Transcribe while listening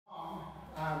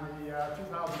the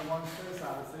 2001 Space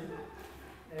Odyssey.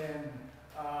 And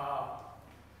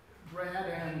Brad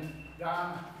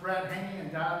Hoehne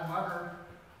and Don Leonard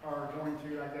are going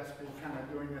to, I guess, be kind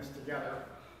of doing this together.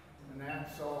 And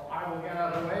that, so I will get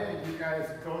out of the way and you guys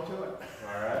go to it.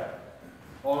 All right.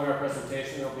 Following our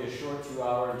presentation, there'll be a short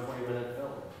 2-hour and 20-minute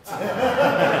film.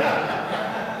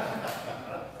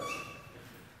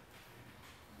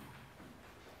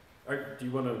 Do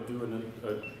you want to do an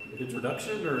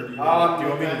introduction, or do you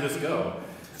want me to just go?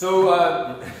 So,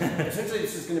 essentially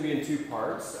this is going to be in 2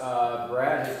 parts.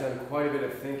 Brad has done quite a bit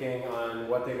of thinking on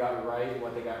what they got right,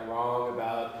 what they got wrong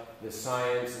about the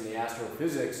science and the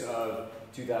astrophysics of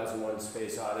 2001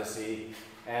 Space Odyssey.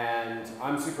 And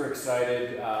I'm super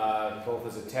excited, both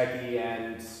as a techie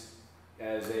and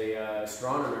as an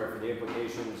astronomer, for the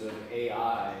implications of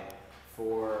AI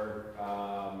for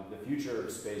the future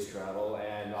of space travel.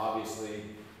 And obviously,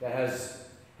 that has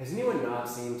anyone not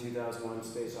seen 2001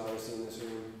 Space Odyssey in this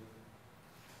room?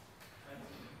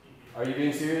 Are you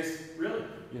being serious? Really?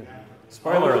 Yeah.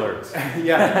 Spoiler alerts.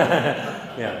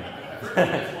 Yeah. Yeah.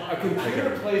 A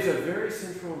computer plays a very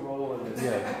central role in this.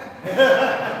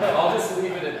 Yeah. I'll just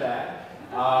leave it at that.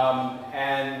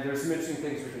 And there's some interesting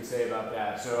things we can say about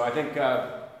that. So I think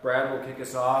Brad will kick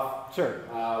us off. Sure.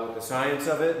 With the science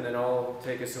of it, and then I'll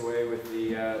take us away with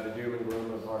the doom and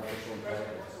gloom of artificial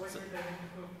intelligence.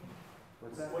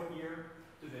 What's that? What year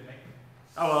did they make?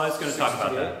 Oh, well, I was going to talk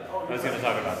about that. I was going to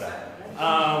talk about that.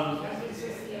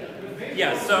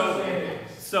 Yeah.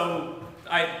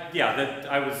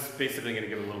 I was basically going to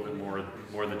give a little bit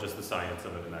more than just the science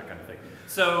of it and that kind of thing.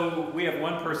 So we have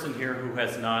one person here who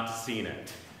has not seen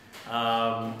it.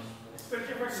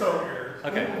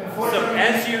 Okay. So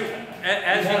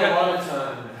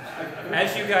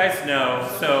as you guys know,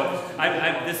 so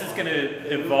this is going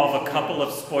to involve a couple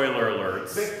of spoiler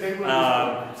alerts.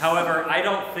 However, I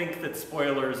don't think that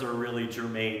spoilers are really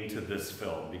germane to this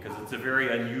film because it's a very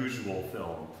unusual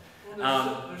film.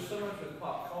 Well, there's so much with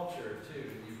pop culture too.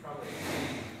 You've probably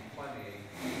seen plenty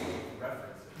of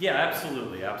references. Yeah,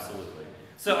 absolutely, absolutely.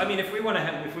 So I mean, if we want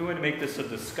to make this a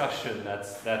discussion,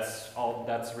 that's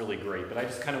really great. But I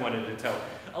just kind of wanted to tell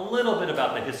a little bit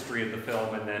about the history of the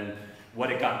film and then what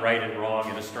it got right and wrong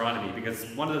in astronomy. Because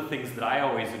one of the things that I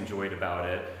always enjoyed about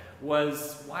it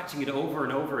was watching it over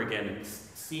and over again and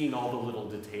seeing all the little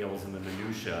details and the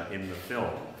minutiae in the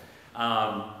film.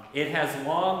 It has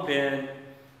long been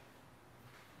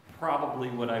probably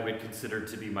what I would consider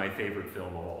to be my favorite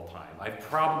film of all time. I've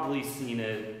probably seen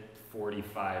it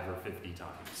 45 or 50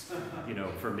 times,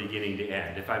 from beginning to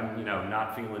end. If I'm,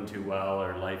 not feeling too well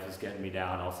or life is getting me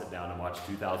down, I'll sit down and watch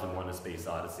 2001: A Space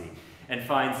Odyssey and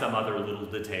find some other little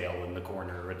detail in the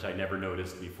corner which I never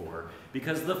noticed before,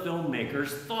 because the filmmakers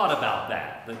thought about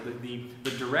that.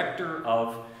 The director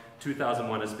of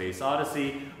 2001: A Space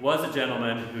Odyssey was a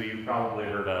gentleman who you probably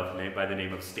heard of by the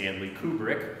name of Stanley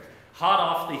Kubrick, hot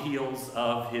off the heels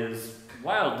of his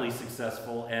wildly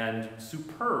successful and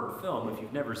superb film, if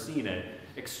you've never seen it,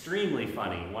 extremely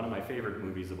funny, one of my favorite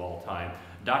movies of all time,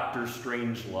 Dr.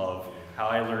 Strangelove, How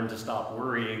I Learned to Stop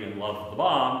Worrying and Love the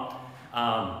Bomb.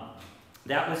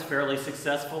 That was fairly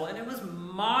successful, and it was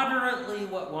moderately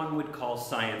what one would call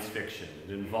science fiction.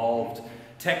 It involved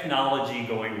technology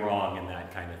going wrong and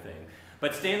that kind of thing.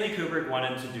 But Stanley Kubrick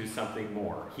wanted to do something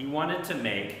more. He wanted to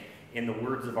make, in the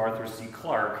words of Arthur C.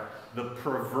 Clarke, the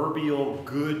proverbial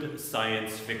good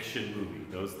science fiction movie.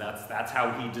 That's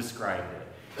how he described it.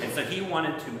 And so he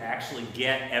wanted to actually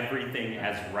get everything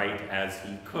as right as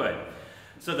he could.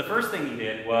 So the first thing he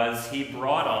did was he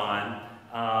brought on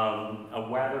a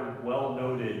rather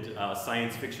well-noted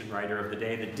science fiction writer of the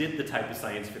day that did the type of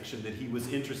science fiction that he was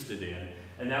interested in,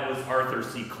 and that was Arthur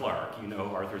C. Clarke. You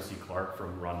know Arthur C. Clarke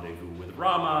from Rendezvous with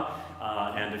Rama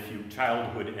and a few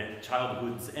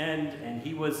Childhood's End, and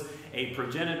he was a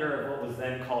progenitor of what was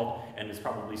then called, and is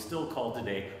probably still called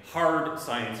today, hard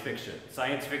science fiction.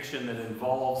 Science fiction that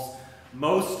involves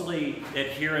mostly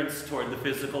adherence toward the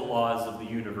physical laws of the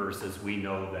universe as we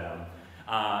know them.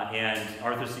 And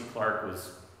Arthur C. Clarke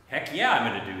was, heck yeah, I'm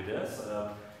going to do this.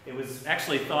 It was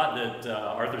actually thought that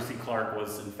Arthur C. Clarke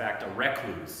was, in fact, a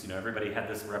recluse. Everybody had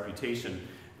this reputation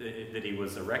that he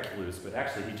was a recluse, but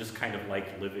actually he just kind of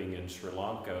liked living in Sri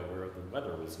Lanka where the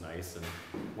weather was nice. And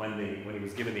when he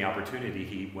was given the opportunity,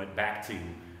 he went back to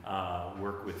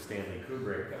work with Stanley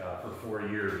Kubrick for 4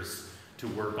 years to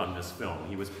work on this film.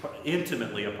 He was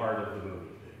intimately a part of the movie.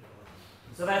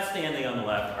 So that's Stanley on the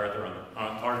left,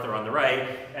 Arthur on the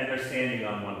right, and they're standing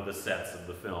on one of the sets of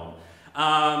the film.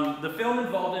 The film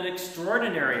involved an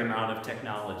extraordinary amount of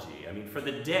technology. I mean, for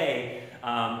the day,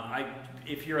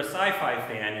 if you're a sci-fi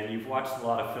fan and you've watched a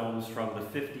lot of films from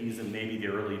the 50s and maybe the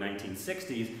early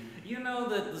 1960s, you know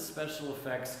that the special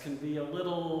effects can be a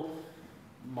little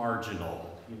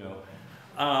marginal, you know.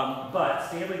 But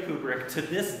Stanley Kubrick, to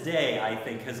this day, I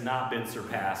think, has not been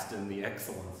surpassed in the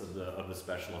excellence of the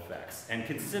special effects. And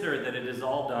consider that it is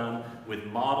all done with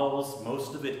models,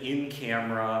 most of it in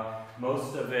camera,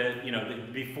 most of it, you know,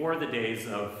 before the days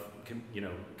of, you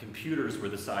know, computers were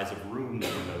the size of rooms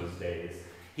in those days.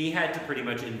 He had to pretty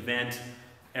much invent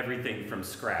everything from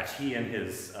scratch. He and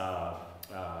his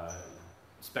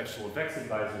special effects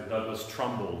advisor, Douglas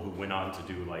Trumbull, who went on to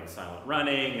do like Silent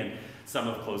Running and some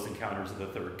of Close Encounters of the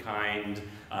Third Kind,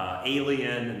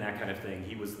 Alien, and that kind of thing.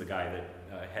 He was the guy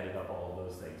that headed up all of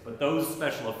those things. But those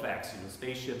special effects, you know,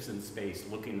 spaceships in space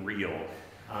looking real,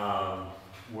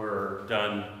 were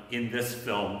done in this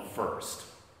film first.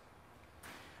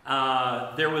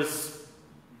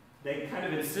 They kind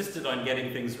of insisted on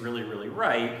getting things really, really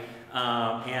right,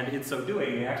 and in so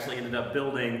doing, they actually ended up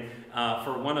building,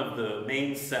 for one of the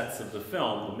main sets of the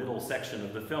film, the middle section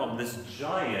of the film, this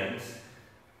giant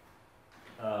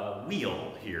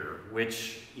wheel here,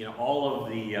 which, you know, all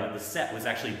of the set was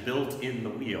actually built in the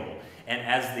wheel. And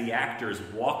as the actors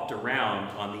walked around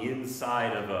on the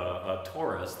inside of a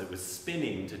torus that was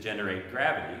spinning to generate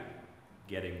gravity,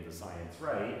 getting the science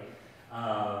right,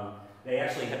 they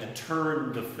actually had to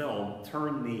turn the film,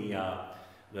 turn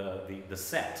the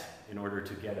set in order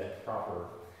to get it proper.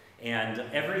 And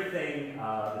everything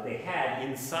that they had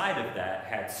inside of that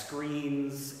had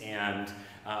screens and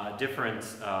different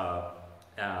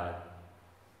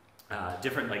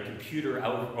like computer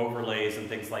overlays and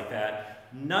things like that.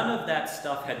 None of that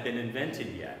stuff had been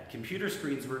invented yet. Computer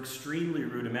screens were extremely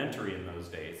rudimentary in those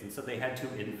days, and so they had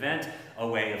to invent a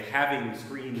way of having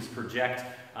screens project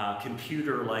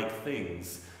computer-like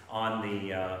things on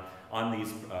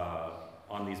these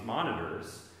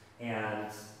monitors,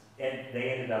 and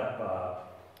they ended up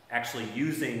actually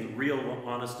using real,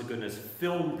 honest-to-goodness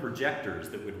film projectors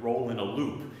that would roll in a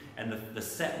loop, and the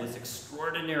set was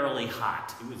extraordinarily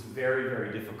hot. It was very,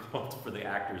 very difficult for the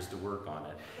actors to work on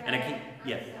it. Brad, And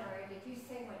yeah. I'm sorry, did you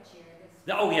say what year this?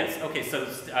 Oh yes, okay, so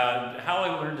How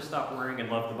I Learned to Stop Worrying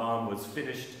and Love the Bomb was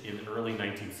finished in early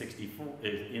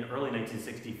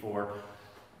 1964.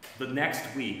 The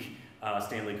next week,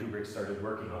 Stanley Kubrick started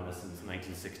working on this in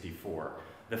 1964.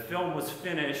 The film was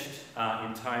finished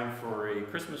in time for a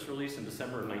Christmas release in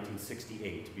December of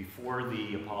 1968, before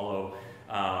the Apollo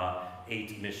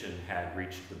 8 mission had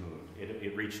reached the moon.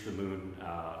 It reached the moon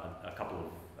a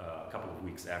couple of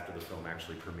weeks after the film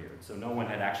actually premiered. So no one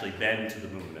had actually been to the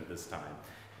moon at this time.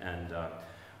 And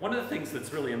one of the things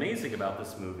that's really amazing about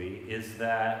this movie is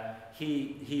that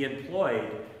he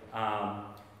employed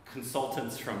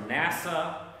consultants from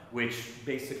NASA, which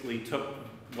basically took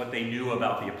what they knew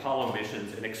about the Apollo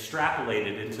missions and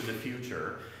extrapolated into the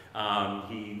future.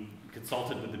 He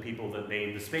consulted with the people that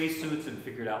made the spacesuits and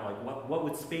figured out, like, what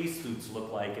would spacesuits look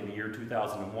like in the year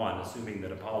 2001, assuming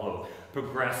that Apollo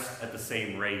progressed at the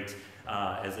same rate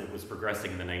as it was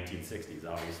progressing in the 1960s.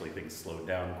 Obviously, things slowed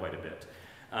down quite a bit.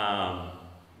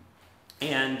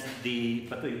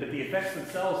 But the effects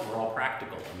themselves were all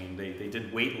practical. I mean, they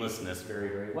did weightlessness very,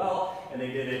 very well, and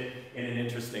they did it in an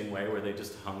interesting way where they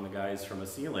just hung the guys from a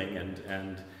ceiling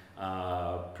and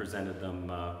presented them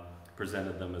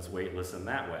as weightless in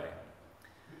that way.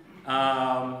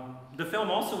 The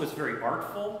film also was very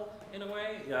artful in a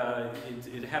way.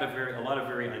 It had a lot of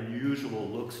very unusual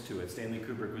looks to it. Stanley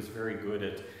Kubrick was very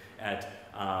good at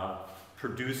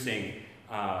producing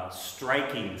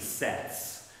striking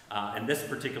sets. And this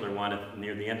particular one,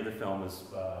 near the end of the film, was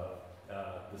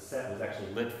the set was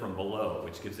actually lit from below,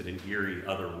 which gives it an eerie,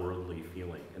 otherworldly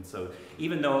feeling. And so,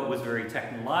 even though it was very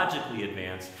technologically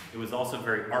advanced, it was also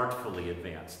very artfully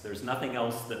advanced. There's nothing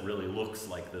else that really looks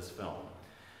like this film.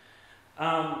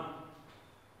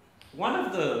 One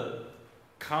of the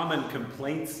common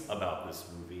complaints about this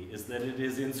movie is that it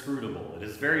is inscrutable. It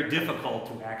is very difficult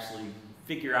to actually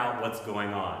figure out what's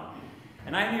going on.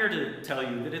 And I'm here to tell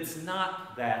you that it's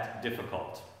not that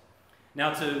difficult.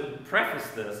 Now, to preface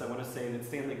this, I want to say that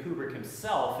Stanley Kubrick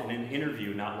himself, in an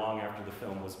interview not long after the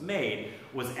film was made,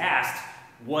 was asked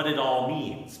what it all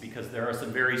means, because there are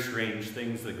some very strange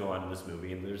things that go on in this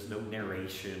movie, and there's no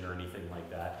narration or anything like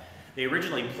that. They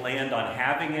originally planned on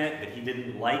having it, but he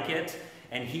didn't like it,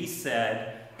 and he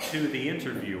said to the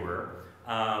interviewer,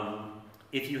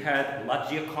 if you had La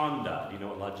Gioconda, do you know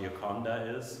what La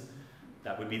Gioconda is?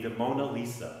 That would be the Mona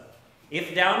Lisa.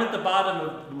 If down at the bottom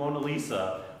of the Mona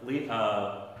Lisa,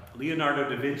 Leonardo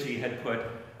da Vinci had put,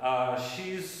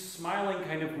 she's smiling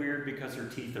kind of weird because her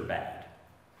teeth are bad,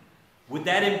 would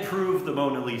that improve the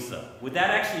Mona Lisa? Would that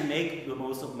actually make the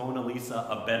Mona Lisa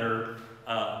a better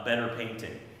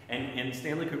painting? And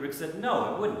Stanley Kubrick said,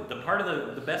 no, it wouldn't.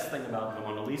 The best thing about the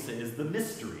Mona Lisa is the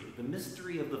mystery. The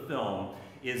mystery of the film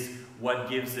is what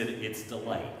gives it its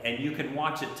delight. And you can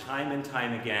watch it time and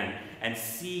time again and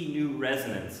see new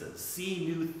resonances, see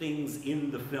new things in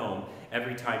the film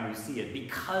every time you see it,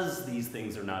 because these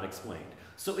things are not explained.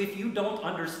 So if you don't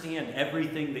understand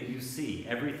everything that you see,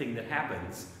 everything that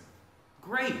happens,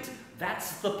 great,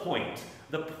 that's the point.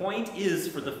 The point is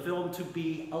for the film to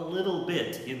be a little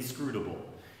bit inscrutable.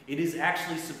 It is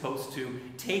actually supposed to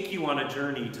take you on a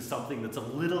journey to something that's a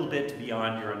little bit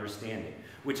beyond your understanding,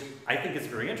 which I think is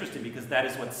very interesting because that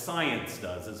is what science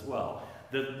does as well.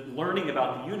 The learning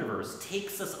about the universe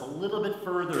takes us a little bit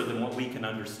further than what we can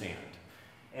understand.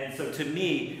 And so to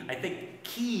me, I think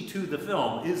key to the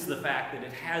film is the fact that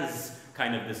it has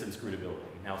kind of this inscrutability.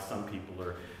 Now some people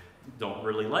don't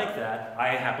really like that. I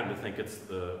happen to think it's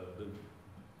the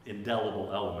indelible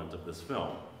element of this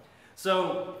film.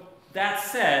 So that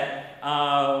said,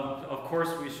 of course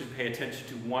we should pay attention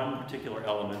to one particular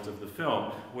element of the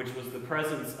film, which was the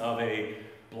presence of a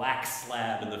black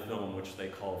slab in the film, which they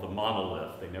call the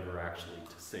monolith. They never actually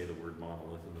say the word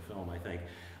monolith in the film, I think,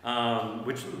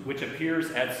 which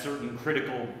appears at certain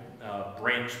critical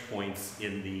branch points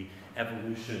in the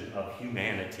evolution of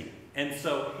humanity. And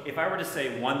so if I were to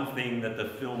say one thing that the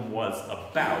film was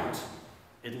about,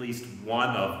 at least one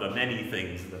of the many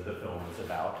things that the film is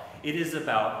about, it is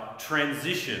about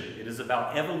transition. It is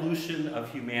about evolution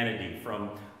of humanity from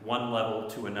one level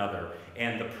to another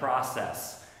and the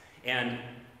process. And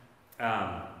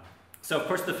so of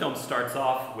course the film starts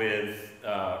off with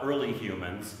early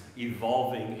humans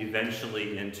evolving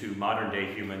eventually into modern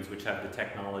day humans, which have the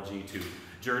technology to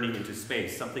journey into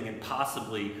space, something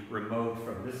impossibly remote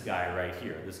from this guy right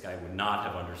here. This guy would not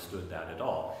have understood that at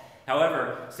all.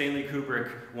 However, Stanley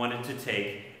Kubrick and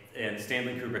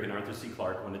Arthur C.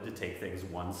 Clarke wanted to take things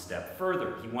one step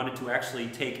further. He wanted to actually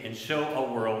take and show a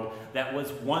world that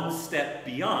was one step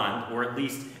beyond, or at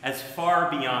least as far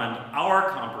beyond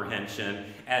our comprehension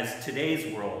as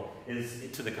today's world is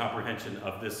to the comprehension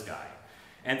of this guy.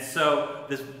 And so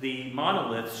the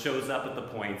monolith shows up at the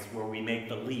points where we make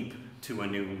the leap to a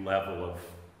new level of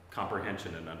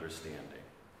comprehension and understanding.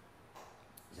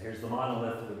 So here's the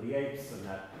monolith with the apes, and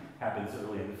that happens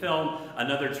early in the film.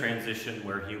 Another transition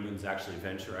where humans actually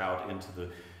venture out into the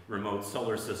remote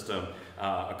solar system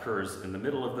occurs in the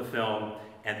middle of the film,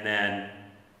 and then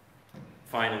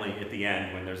finally at the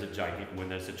end, when there's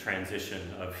a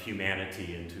transition of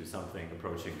humanity into something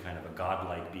approaching kind of a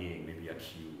godlike being, maybe a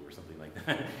Q or something like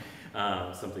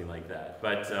that, something like that.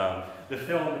 But the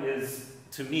film is,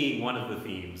 to me, one of the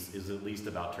themes is at least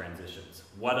about transitions.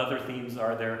 What other themes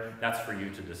are there? That's for you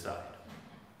to decide.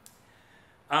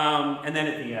 And then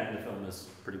at the end, the film is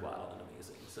pretty wild and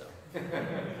amazing. So,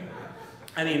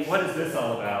 I mean, what is this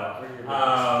all about?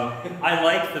 I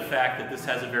like the fact that this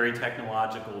has a very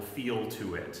technological feel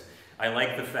to it. I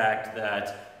like the fact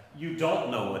that you don't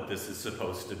know what this is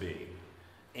supposed to be,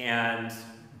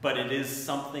 but it is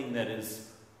something that is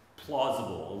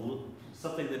plausible,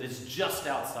 something that is just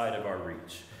outside of our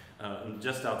reach,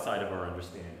 just outside of our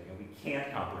understanding, and we can't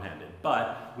comprehend it,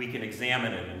 but we can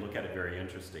examine it and look at it very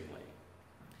interestingly.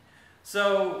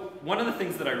 So one of the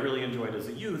things that I really enjoyed as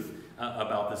a youth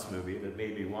about this movie that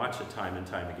made me watch it time and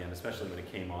time again, especially when it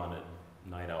came on at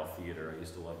Night Owl Theater, I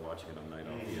used to love watching it on Night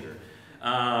Owl Theater,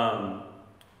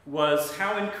 was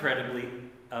how incredibly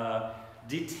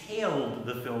detailed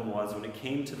the film was when it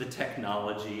came to the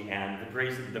technology and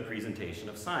the presentation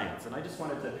of science. And I just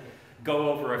wanted to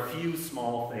go over a few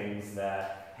small things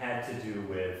that had to do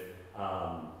with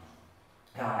how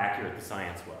accurate the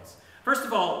science was. First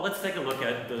of all, let's take a look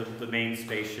at the main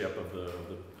spaceship of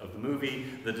the movie,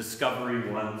 the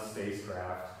Discovery 1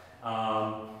 spacecraft.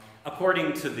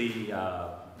 According to the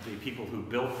people who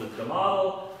built the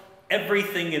model,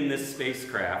 everything in this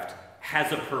spacecraft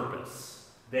has a purpose.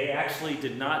 They actually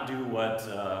did not do what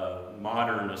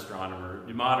modern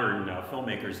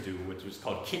filmmakers do, which was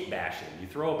called kit bashing. You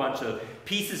throw a bunch of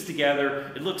pieces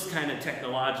together, it looks kind of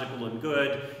technological and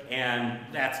good, and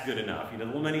that's good enough. You know,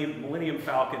 the Millennium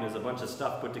Falcon is a bunch of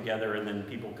stuff put together, and then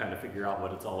people kind of figure out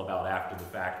what it's all about after the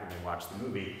fact when they watch the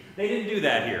movie. They didn't do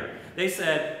that here. They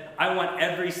said, I want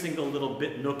every single little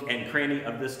bit, nook, and cranny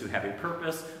of this to have a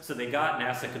purpose, so they got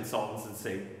NASA consultants and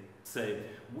say,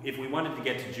 if we wanted to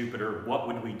get to Jupiter, what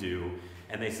would we do?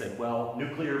 And they said, well,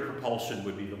 nuclear propulsion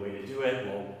would be the way to do it.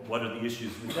 Well, what are the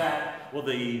issues with that? Well,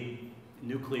 the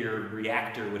nuclear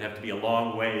reactor would have to be a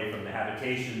long way from the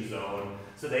habitation zone.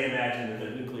 So they imagine that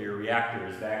the nuclear reactor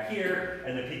is back here,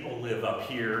 and the people live up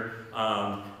here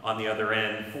on the other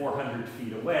end, 400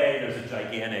 feet away. There's a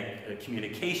gigantic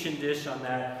communication dish on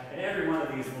that, and every one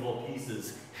of these little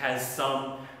pieces has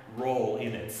some role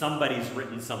in it. Somebody's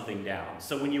written something down.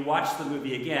 So when you watch the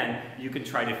movie again, you can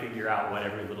try to figure out what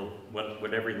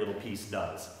every little piece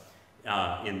does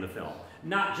in the film.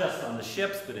 Not just on the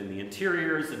ships, but in the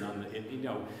interiors, and on the, you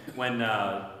know, when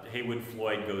Heywood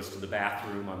Floyd goes to the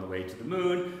bathroom on the way to the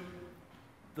moon,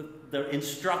 the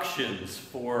instructions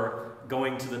for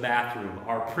going to the bathroom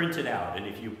are printed out, and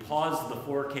if you pause the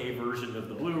 4K version of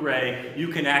the Blu-ray, you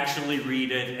can actually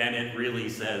read it, and it really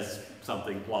says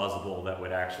something plausible that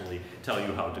would actually tell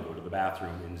you how to go to the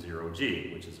bathroom in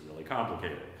 0G, which is really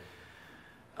complicated.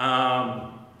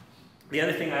 The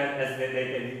other thing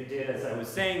they did, as I was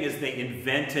saying, is they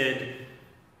invented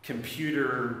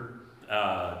computer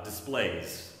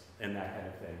displays and that kind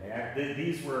of thing.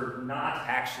 These were not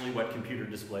actually what computer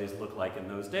displays looked like in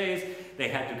those days. They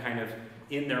had to kind of,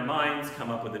 in their minds,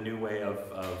 come up with a new way of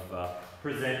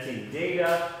presenting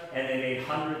data, and they made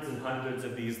hundreds and hundreds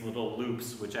of these little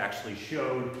loops which actually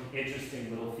showed interesting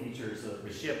little features of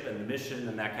the ship and the mission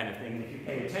and that kind of thing. And if you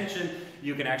pay attention,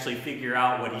 you can actually figure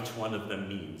out what each one of them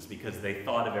means, because they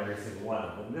thought of every single one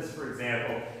of them. This, for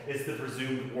example, is the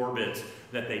presumed orbit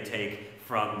that they take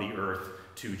from the Earth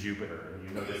to Jupiter. And you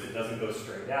notice it doesn't go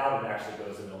straight out, it actually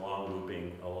goes in a long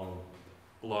looping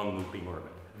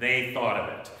orbit. They thought of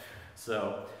it.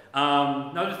 So,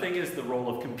 another thing is the role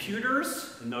of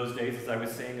computers. In those days, as I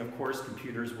was saying, of course,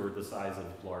 computers were the size of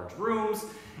large rooms,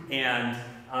 and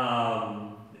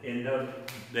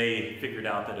they figured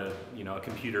out that a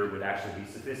computer would actually be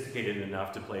sophisticated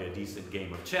enough to play a decent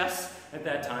game of chess at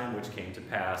that time, which came to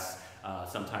pass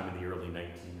sometime in the early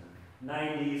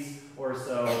 1990s or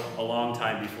so, a long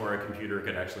time before a computer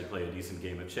could actually play a decent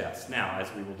game of chess. Now,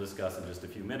 as we will discuss in just a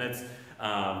few minutes,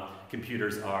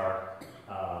 computers are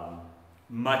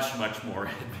much, much more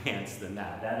advanced than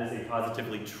that. That is a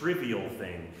positively trivial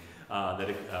thing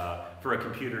for a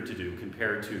computer to do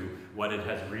compared to what it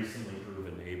has recently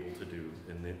proven able to do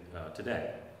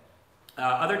today.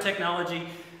 Other technology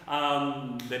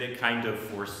that it kind of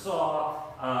foresaw,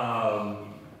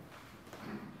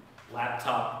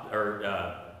 laptop or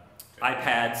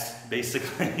iPads,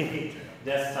 basically,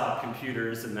 desktop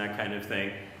computers and that kind of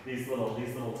thing. These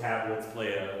little tablets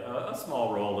play a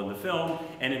small role in the film,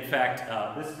 and in fact,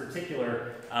 this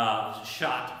particular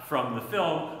shot from the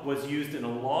film was used in a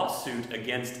lawsuit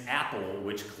against Apple,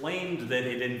 which claimed that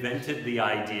it invented the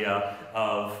idea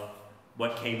of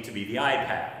what came to be the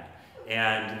iPad,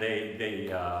 and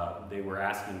they were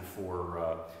asking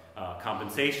for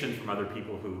compensation from other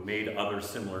people who made other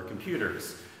similar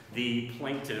computers. The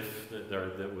plaintiff,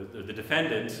 the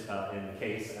defendant in the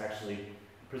case, actually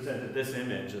presented this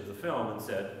image of the film and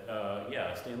said,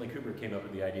 yeah, Stanley Kubrick came up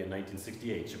with the idea in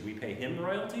 1968. Should we pay him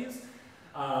royalties?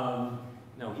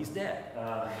 No, he's dead.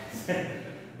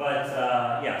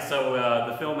 Yeah, so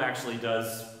the film actually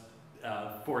does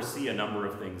foresee a number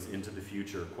of things into the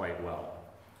future quite well.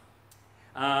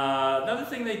 Another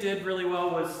thing they did really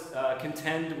well was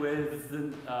contend with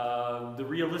the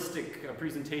realistic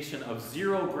presentation of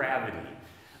zero gravity.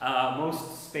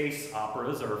 Most space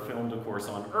operas are filmed, of course,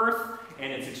 on Earth,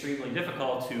 and it's extremely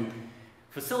difficult to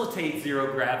facilitate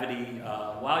zero gravity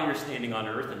while you're standing on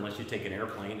Earth, unless you take an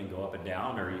airplane and go up and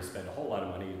down, or you spend a whole lot of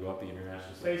money to go up the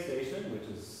International Space Station, which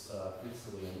is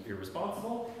fiscally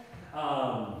irresponsible.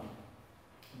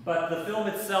 But the film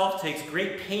itself takes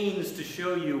great pains to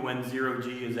show you when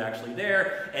zero-G is actually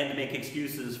there, and to make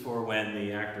excuses for when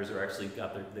the actors are actually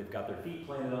they've got their feet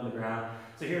planted on the ground.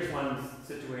 So here's one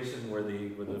situation where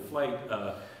the flight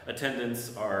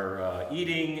attendants are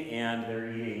eating, and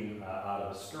they're eating out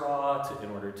of a straw in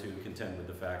order to contend with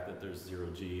the fact that there's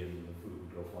zero-G and the food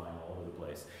would go flying all over the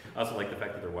place. I also like the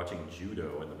fact that they're watching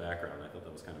judo in the background. I thought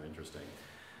that was kind of interesting.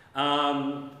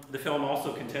 The film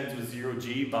also contends with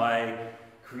zero-G by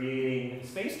creating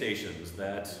space stations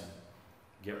that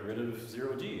get rid of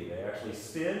zero-G. They actually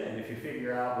spin, and if you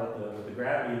figure out what the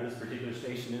gravity of this particular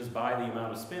station is by the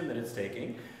amount of spin that it's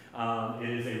taking, it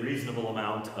is a reasonable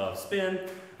amount of spin.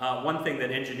 One thing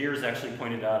that engineers actually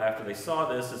pointed out after they saw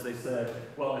this is they said,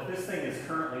 well, if this thing is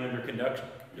currently under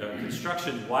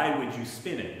construction, why would you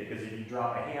spin it? Because if you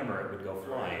drop a hammer, it would go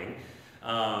flying.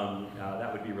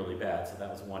 That would be really bad, so that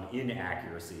was one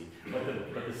inaccuracy. But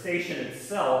the station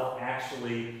itself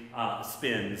actually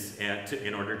spins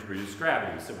in order to produce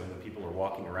gravity, so when the people are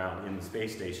walking around in the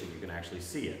space station, you can actually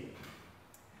see it.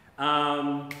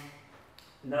 Another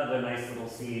nice little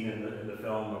scene in the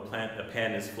film, a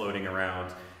pen is floating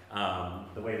around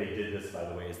The way they did this, by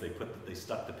the way, is they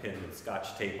stuck the pin with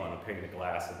Scotch tape on a pane of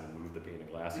glass and then moved the pane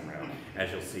of glass around,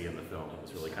 as you'll see in the film. It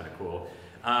was really kind of cool.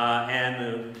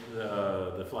 And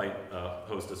the flight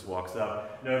hostess walks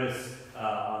up. Notice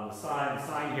on the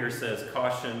sign here says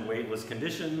 "Caution, weightless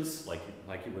conditions," like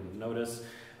you wouldn't notice.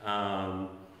 And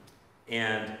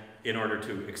in order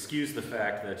to excuse the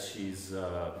fact that she's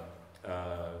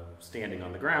standing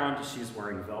on the ground, she's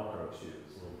wearing Velcro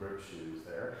shoes, little grip shoes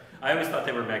there. I always thought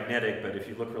they were magnetic, but if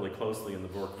you look really closely in the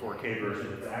 4K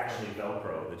version, it's actually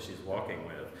Velcro that she's walking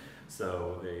with.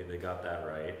 So they got that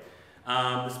right.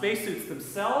 The spacesuits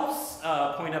themselves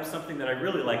point up something that I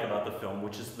really like about the film,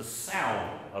 which is the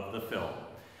sound of the film.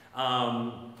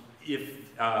 If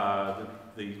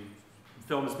the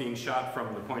film is being shot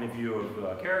from the point of view of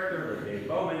a character, like Dave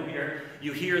Bowman here,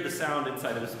 you hear the sound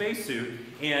inside of a spacesuit,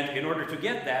 and in order to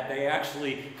get that, they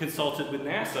actually consulted with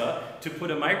NASA to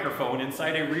put a microphone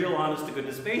inside a real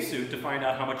honest-to-goodness spacesuit to find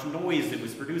out how much noise it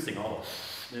was producing, all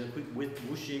the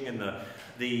whooshing and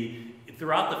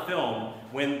throughout the film,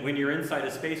 when you're inside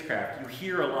a spacecraft, you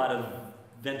hear a lot of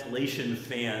ventilation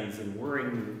fans and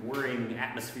whirring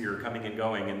atmosphere coming and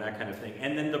going and that kind of thing.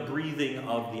 And then the breathing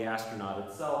of the astronaut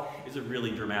itself is a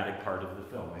really dramatic part of the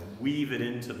film. I weave it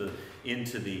into the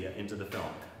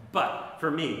film. But for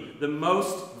me, the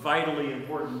most vitally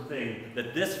important thing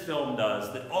that this film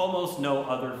does that almost no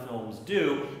other films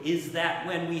do is that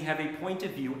when we have a point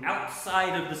of view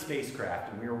outside of the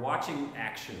spacecraft and we are watching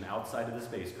action outside of the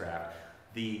spacecraft,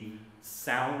 the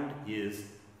sound is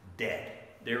dead.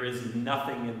 There is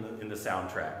nothing in the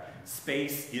soundtrack.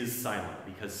 Space is silent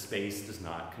because space does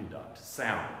not conduct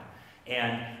sound.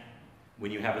 And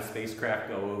when you have a spacecraft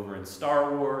go over in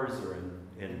Star Wars or in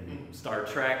Star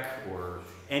Trek or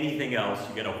anything else,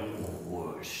 you get a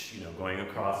whoosh, going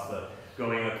across the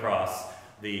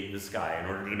sky in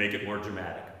order to make it more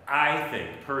dramatic. I think,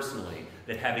 personally,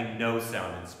 that having no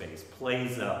sound in space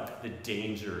plays up the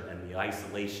danger and the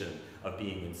isolation of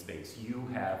being in space. You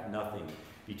have nothing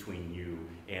between you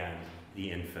and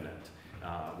the infinite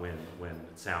when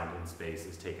sound in space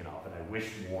is taken off, and I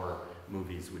wish more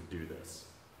movies would do this.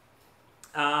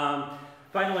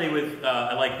 Finally,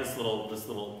 I like this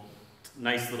little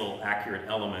nice little accurate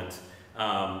element,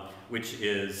 which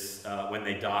is when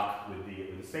they dock with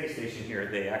the space station here,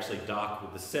 they actually dock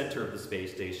with the center of the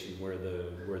space station where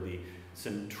the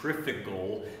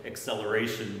centrifugal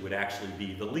acceleration would actually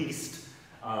be the least.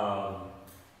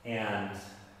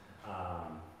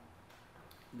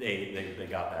 They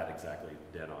got that exactly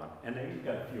dead on. And then you've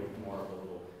got a few more of the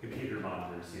little computer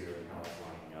monitors here and how it's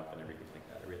lining up and everything like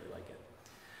that. I really like it.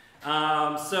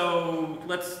 So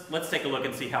let's take a look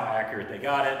and see how accurate they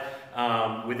got it.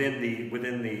 Within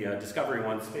the Discovery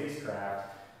 1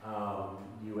 spacecraft,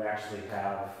 you actually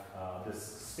have this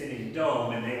spinning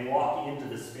dome, and they walk into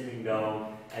the spinning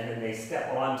dome, and then they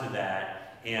step onto that.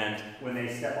 And when they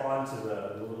step onto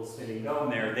the little spinning dome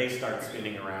there, they start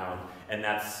spinning around, and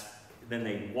then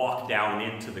they walk down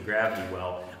into the gravity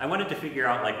well. I wanted to figure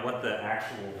out like what the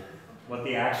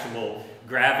actual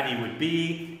gravity would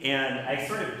be, and I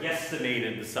sort of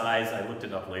guesstimated the size. I looked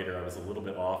it up later. I was a little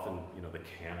bit off in the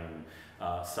Canon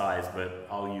size, but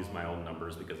I'll use my own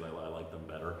numbers because I like them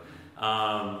better.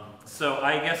 So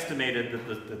I guesstimated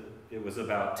that it was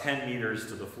about 10 meters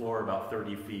to the floor, about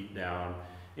 30 feet down.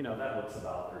 That looks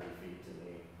about 30 feet to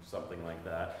me, something like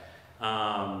that.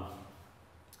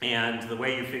 And the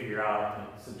way you figure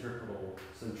out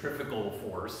centrifugal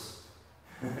force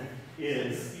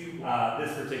is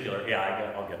this particular,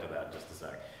 I'll get to that in just a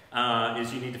sec,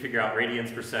 is you need to figure out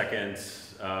radians per second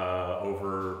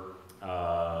over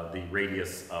the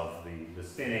radius of the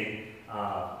spinning.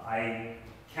 I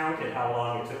counted how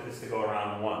long it took this to go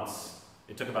around once.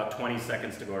 It took about 20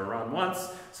 seconds to go around once.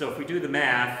 So if we do the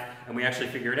math and we actually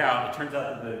figure it out, it turns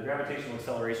out that the gravitational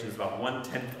acceleration is about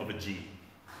 1/10 of a g.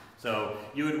 So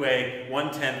you would weigh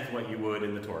 1/10 what you would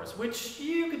in the torus, which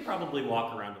you could probably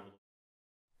walk around a little.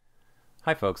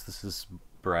 Hi folks, this is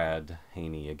Brad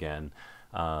Hoehne again.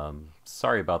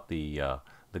 Sorry about the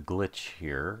glitch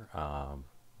here.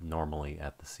 Normally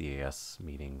at the CAS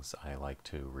meetings I like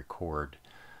to record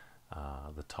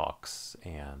the talks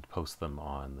and post them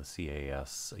on the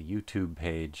CAS YouTube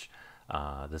page.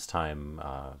 This time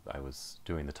I was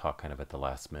doing the talk kind of at the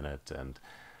last minute, and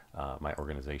my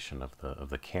organization of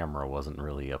the camera wasn't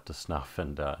really up to snuff,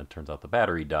 and it turns out the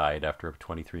battery died after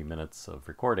 23 minutes of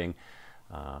recording,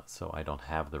 so I don't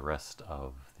have the rest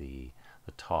of the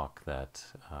talk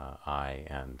that I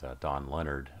and Don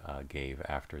Leonard gave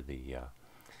after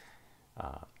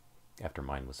after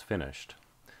mine was finished.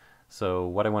 So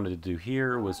what I wanted to do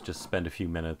here was just spend a few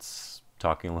minutes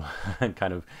talking and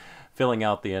kind of filling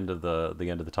out the end of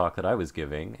the talk that I was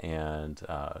giving, and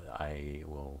I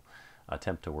will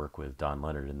attempt to work with Don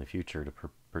Leonard in the future to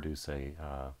produce a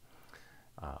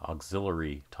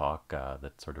auxiliary talk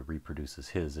that sort of reproduces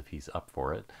his if he's up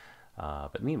for it.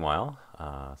 But meanwhile,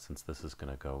 since this is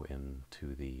going to go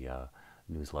into the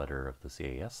newsletter of the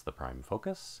CAS, the Prime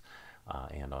Focus,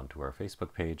 and onto our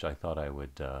Facebook page, I thought I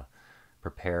would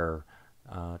prepare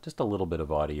just a little bit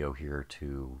of audio here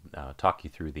to talk you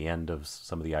through the end of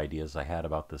some of the ideas I had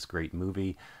about this great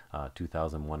movie,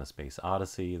 2001: A Space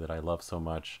Odyssey, that I love so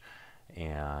much.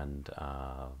 And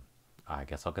I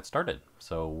guess I'll get started.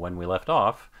 So when we left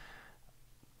off,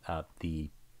 I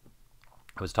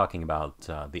was talking about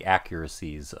the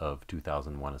accuracies of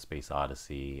 2001: A Space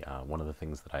Odyssey. One of the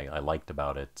things that I liked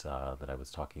about it, that I was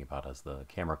talking about as the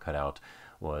camera cutout,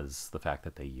 was the fact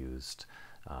that they used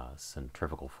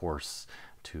centrifugal force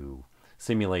to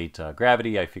simulate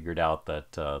gravity. I figured out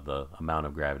that the amount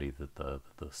of gravity that the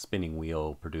spinning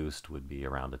wheel produced would be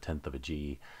around 1/10 of a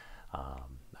g.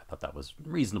 I thought that was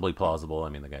reasonably plausible. I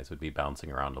mean, the guys would be bouncing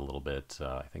around a little bit.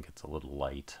 I think it's a little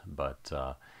light, but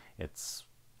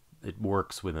it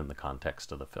works within the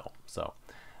context of the film. So,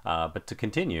 but to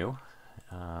continue,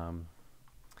 I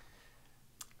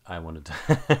wanted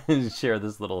to share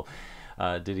this little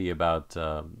ditty about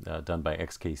done by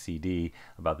XKCD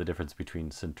about the difference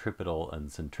between centripetal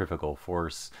and centrifugal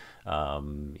force.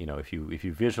 You know, if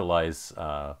you visualize,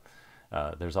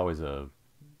 there's always a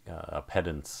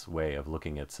pedant's way of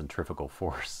looking at centrifugal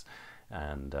force,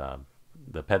 and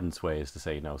the pedant's way is to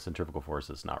say, no, centrifugal force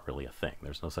is not really a thing.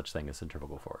 There's no such thing as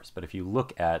centrifugal force. But if you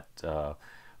look at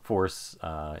force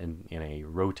in a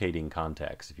rotating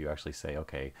context, if you actually say,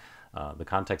 okay, the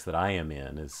context that I am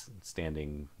in is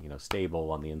standing, you know,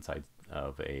 stable on the inside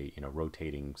of a, you know,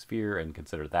 rotating sphere, and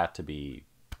consider that to be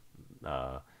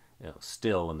you know,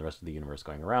 still, and the rest of the universe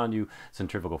going around you,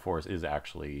 centrifugal force is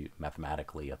actually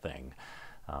mathematically a thing.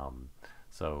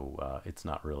 So it's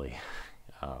not really.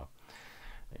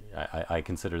 I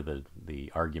consider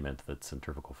the argument that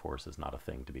centrifugal force is not a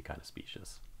thing to be kind of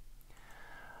specious.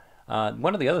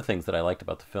 One of the other things that I liked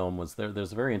about the film was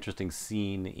there's a very interesting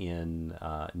scene in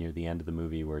near the end of the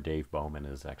movie where Dave Bowman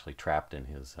is actually trapped in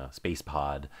his space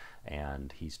pod,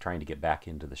 and he's trying to get back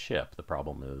into the ship. The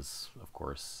problem is, of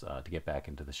course, to get back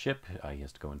into the ship, he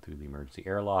has to go in through the emergency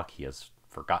airlock. He has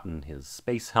forgotten his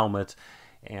space helmet,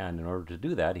 and in order to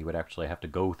do that, he would actually have to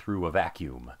go through a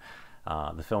vacuum.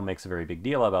 The film makes a very big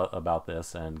deal about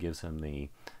this and gives him the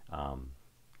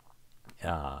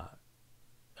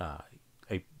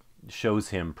shows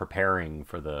him preparing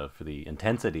for the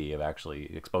intensity of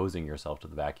actually exposing yourself to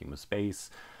the vacuum of space.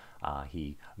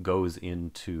 He goes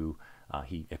into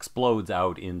he explodes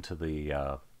out into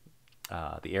the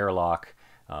airlock,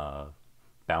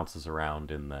 bounces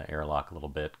around in the airlock a little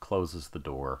bit, closes the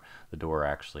door. The door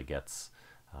actually gets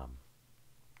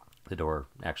the door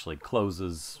actually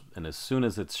closes, and as soon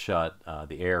as it's shut,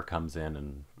 the air comes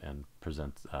in and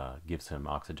gives him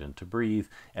oxygen to breathe,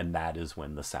 and that is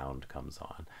when the sound comes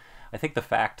on. I think the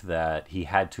fact that he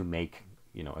had to make,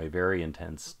 you know, a very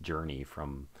intense journey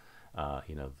from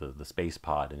you know, the space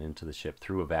pod and into the ship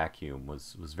through a vacuum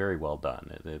was very well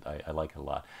done. I like it a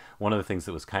lot. One of the things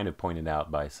that was kind of pointed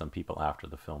out by some people after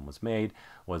the film was made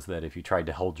was that if you tried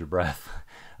to hold your breath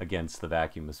against the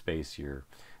vacuum of space, your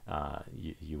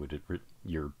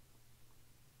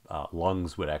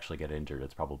lungs would actually get injured.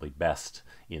 It's probably best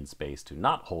in space to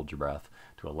not hold your breath,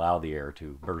 to allow the air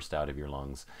to burst out of your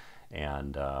lungs,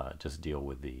 and just deal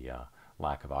with the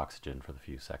lack of oxygen for the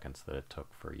few seconds that it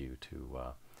took for you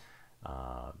to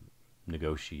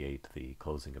negotiate the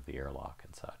closing of the airlock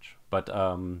and such. But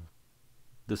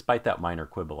despite that minor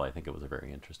quibble, I think it was a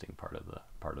very interesting part of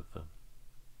the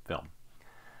film.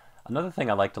 Another thing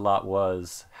I liked a lot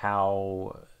was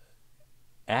how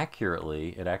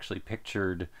accurately it actually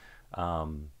pictured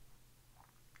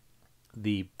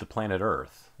the planet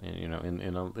Earth. You know,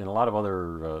 in a lot of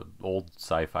other old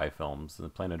sci-fi films, the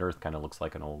planet Earth kind of looks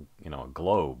like an old, you know, a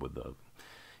globe with the,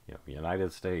 you know,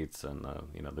 United States and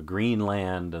you know, the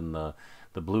Greenland and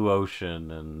the blue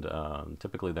ocean, and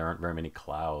typically there aren't very many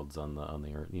clouds on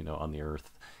the Earth, you know, on the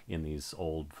Earth in these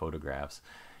old photographs.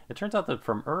 It turns out that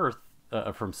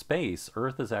from space,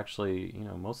 Earth is actually, you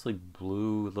know, mostly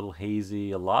blue, a little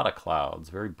hazy, a lot of clouds,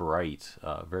 very bright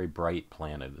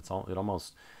planet.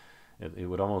 It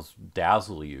would almost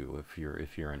dazzle you if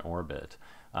you're in orbit.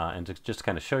 And to just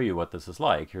kind of show you what this is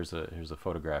like, here's a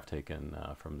photograph taken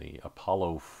from the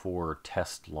Apollo 4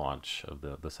 test launch of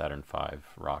the Saturn V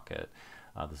rocket.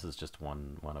 This is just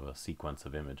one of a sequence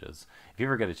of images. If you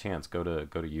ever get a chance, go to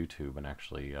YouTube and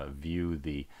actually view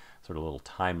the sort of little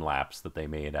time lapse that they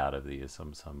made out of these.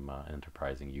 Some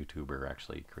enterprising YouTuber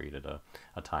actually created a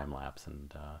time lapse,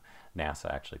 and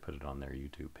NASA actually put it on their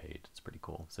YouTube page. It's pretty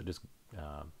cool. So just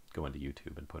go into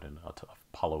YouTube and put in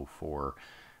Apollo 4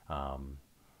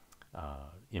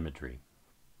 imagery,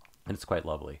 and it's quite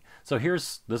lovely. So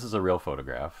this is a real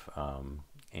photograph,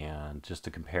 and just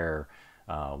to compare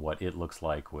what it looks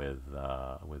like with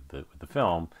the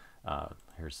film,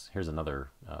 here's another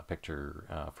picture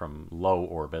from low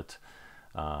orbit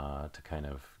to kind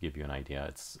of give you an idea.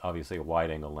 It's obviously a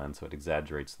wide-angle lens, so it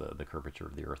exaggerates the curvature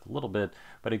of the Earth a little bit,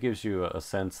 but it gives you a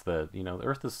sense that, you know, the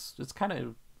Earth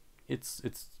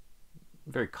it's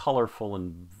very colorful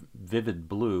and vivid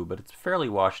blue, but it's fairly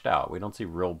washed out. We don't see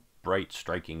real bright,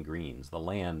 striking greens. The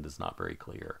land is not very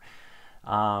clear.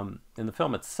 And the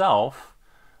film itself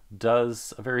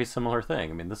does a very similar thing.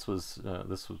 I mean, the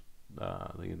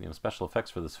special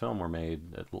effects for this film were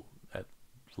made at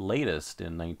latest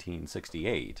in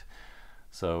 1968.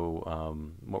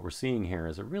 So what we're seeing here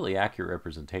is a really accurate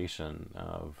representation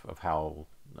of how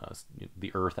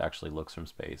the Earth actually looks from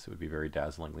space. It would be very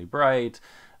dazzlingly bright.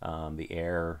 The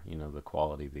air, you know, the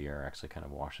quality of the air actually kind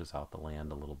of washes out the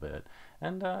land a little bit,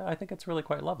 and I think it's really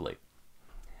quite lovely.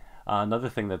 Another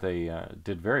thing that they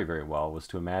did very, very well was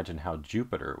to imagine how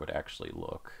Jupiter would actually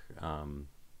look.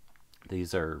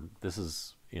 This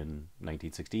is in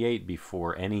 1968,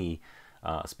 before any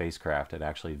spacecraft had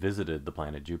actually visited the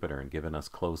planet Jupiter and given us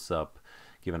close-up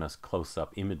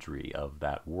imagery of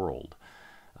that world.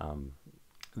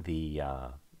 The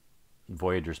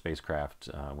Voyager spacecraft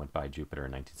went by Jupiter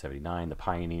in 1979. The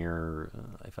Pioneer,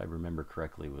 if I remember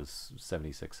correctly, was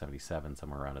 76, 77,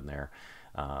 somewhere around in there.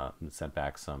 It sent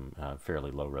back some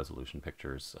fairly low-resolution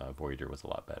pictures. Voyager was a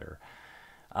lot better.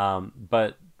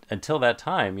 But until that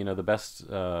time, you know, the best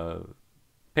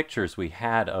pictures we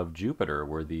had of Jupiter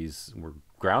were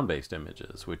ground-based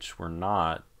images, which were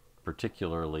not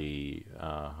particularly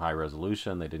high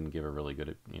resolution. They didn't give a really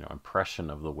good, you know, impression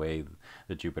of the way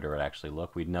that Jupiter would actually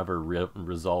look. We'd never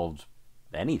resolved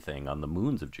anything on the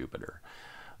moons of Jupiter,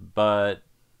 but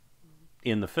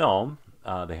in the film,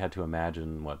 they had to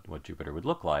imagine what Jupiter would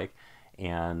look like,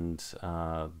 and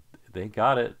they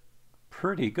got it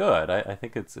pretty good. I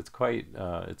think it's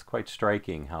quite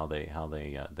striking how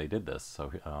they did this.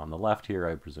 So on the left here,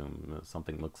 I presume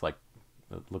something looks like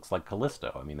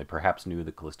Callisto. I mean, they perhaps knew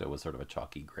that Callisto was sort of a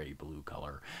chalky gray blue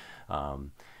color,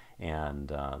 and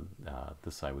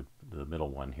the middle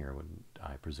one here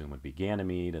I presume would be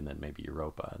Ganymede, and then maybe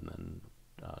Europa, and then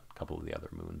a couple of the other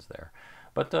moons there.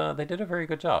 But they did a very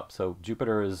good job. So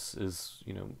Jupiter is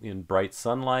you know, in bright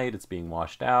sunlight. It's being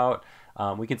washed out.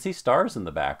 We can see stars in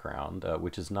the background,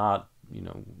 which is not, you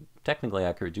know, technically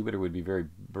accurate. Jupiter would be very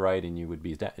bright, and you would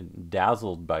be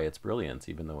dazzled by its brilliance,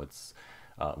 even though it's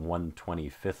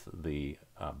 1/25 the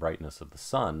brightness of the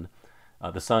sun.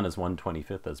 The sun is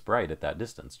 1/25 as bright at that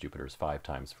distance. Jupiter is 5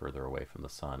 times further away from the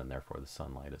sun, and therefore the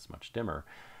sunlight is much dimmer.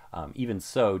 Even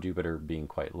so, Jupiter being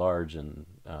quite large and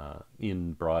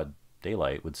in broad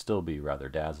daylight would still be rather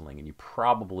dazzling, and you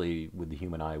probably, with the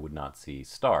human eye, would not see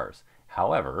stars.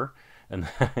 However, and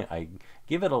I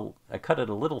cut it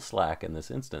a little slack in this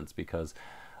instance, because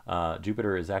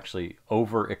Jupiter is actually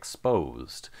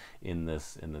overexposed in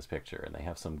this picture, and they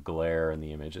have some glare in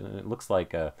the image, and it looks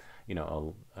like a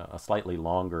slightly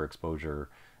longer exposure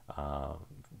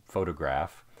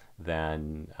photograph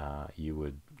than you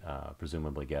would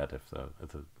presumably get if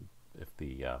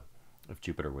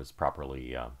Jupiter was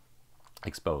properly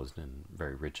exposed in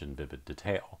very rich and vivid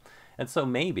detail. And so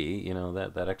maybe, you know,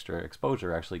 that extra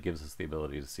exposure actually gives us the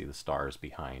ability to see the stars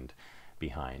behind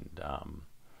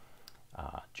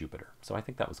Jupiter. So I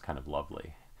think that was kind of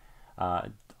lovely.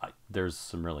 There's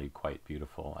some really quite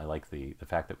beautiful. I like the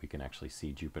fact that we can actually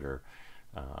see Jupiter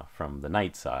from the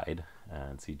night side,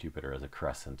 and see Jupiter as a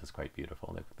crescent is quite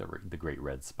beautiful. The great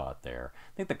red spot there.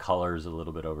 I think the color is a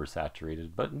little bit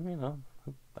oversaturated, but you know,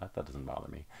 that doesn't bother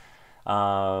me.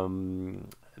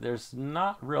 There's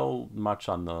not real much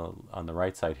on the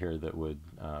right side here that would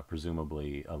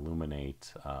presumably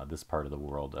illuminate this part of the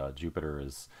world. Jupiter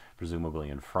is presumably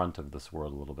in front of this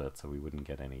world a little bit, so we wouldn't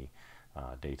get any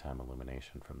daytime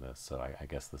illumination from this. So I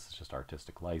guess this is just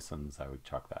artistic license. I would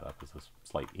chalk that up as a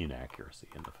slight inaccuracy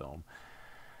in the film.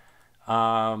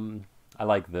 I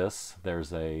like this.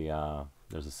 There's a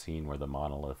scene where the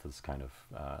monolith is kind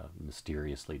of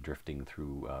mysteriously drifting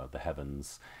through the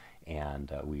heavens,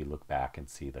 and we look back and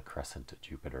see the crescent at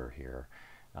Jupiter here,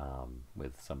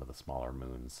 with some of the smaller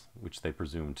moons, which they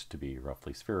presumed to be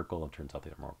roughly spherical. It turns out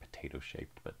they're more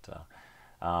potato-shaped, but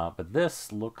But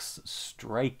this looks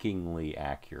strikingly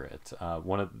accurate.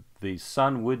 The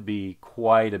sun would be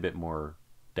quite a bit more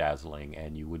dazzling,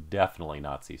 and you would definitely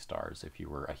not see stars if you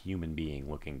were a human being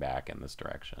looking back in this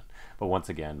direction. But once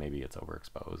again, maybe it's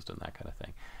overexposed and that kind of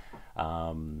thing.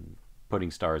 Putting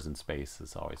stars in space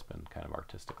has always been kind of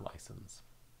artistic license.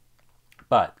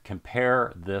 But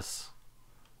compare this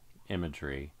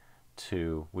imagery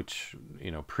to, which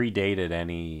predated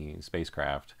any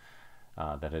spacecraft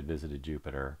that had visited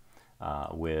Jupiter,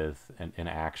 with an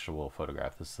actual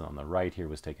photograph. This on the right here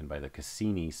was taken by the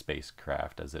Cassini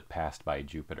spacecraft as it passed by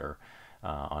Jupiter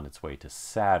on its way to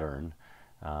Saturn,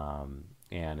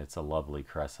 and it's a lovely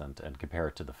crescent. And compare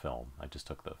it to the film. I just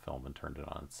took the film and turned it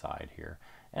on its side here,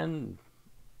 and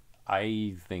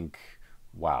I think,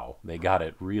 wow, they got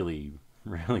it really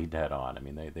dead on. I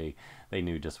mean, they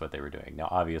knew just what they were doing. Now,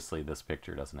 obviously, this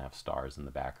picture doesn't have stars in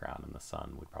the background, and the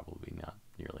sun would probably be not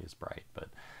nearly as bright, but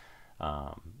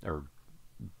or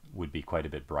would be quite a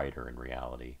bit brighter in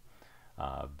reality.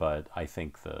 But I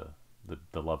think the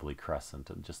lovely crescent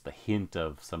and just the hint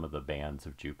of some of the bands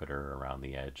of Jupiter around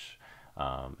the edge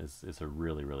is a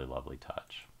really lovely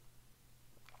touch.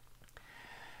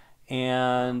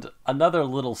 And another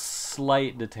little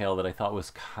slight detail that I thought was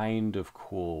kind of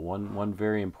cool, one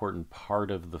very important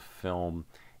part of the film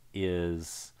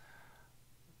is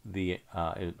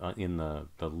in the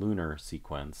lunar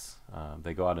sequence.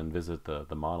 They go out and visit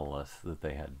the monolith that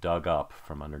they had dug up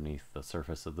from underneath the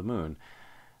surface of the moon.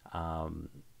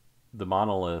 The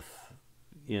monolith,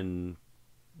 in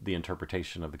the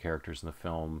interpretation of the characters in the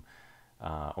film,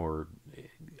 or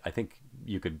I think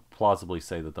you could plausibly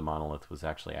say that the monolith was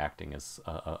actually acting as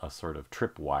a sort of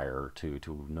tripwire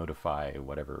to notify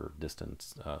whatever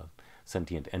distant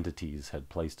sentient entities had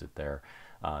placed it there,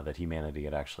 that humanity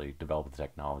had actually developed the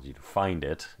technology to find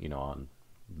it, on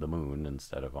the moon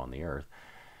instead of on the Earth.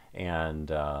 And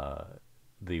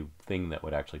the thing that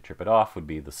would actually trip it off would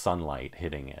be the sunlight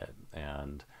hitting it.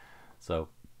 And so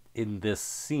in this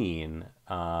scene,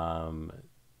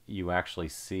 you actually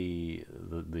see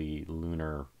the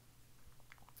lunar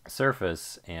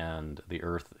surface, and the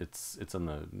Earth. It's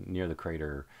near the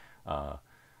crater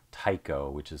Tycho,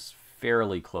 which is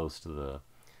fairly close to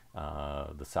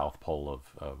the south pole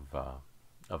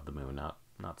of the moon.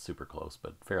 Not super close,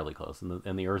 but fairly close.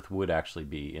 And the Earth would actually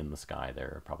be in the sky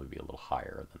there, probably be a little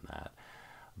higher than that.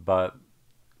 But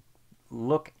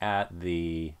look at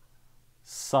the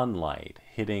sunlight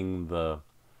hitting the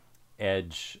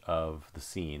edge of the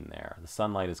scene there. The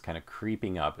sunlight is kind of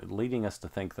creeping up, leading us to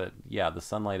think that, yeah, the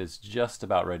sunlight is just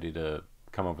about ready to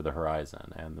come over the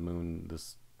horizon, and the moon,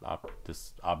 this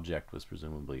object was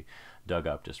presumably dug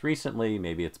up just recently.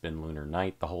 Maybe it's been lunar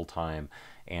night the whole time,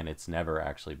 and it's never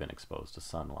actually been exposed to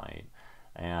sunlight.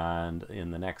 And in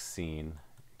the next scene,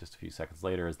 just a few seconds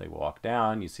later, as they walk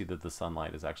down, you see that the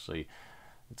sunlight is actually,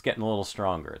 it's getting a little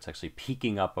stronger. It's actually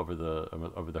peeking up over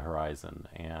the horizon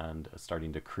and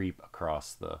starting to creep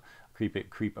across the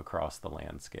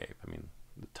landscape. I mean,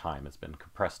 the time has been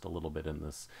compressed a little bit in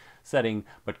this setting,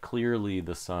 but clearly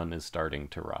the sun is starting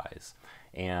to rise.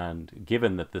 And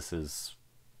given that this is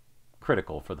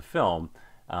critical for the film,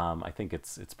 I think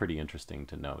it's pretty interesting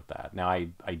to note that. Now,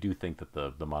 I do think that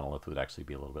the monolith would actually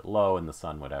be a little bit low, and the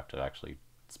sun would have to actually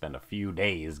spend a few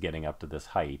days getting up to this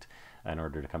height in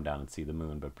order to come down and see the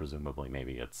moon, but presumably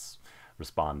maybe it's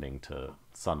responding to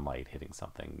sunlight hitting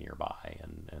something nearby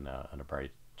and a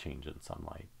bright change in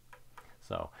sunlight.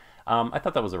 So I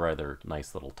thought that was a rather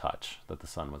nice little touch that the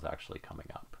sun was actually coming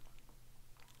up.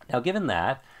 Now, given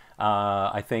that,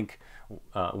 I think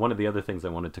one of the other things I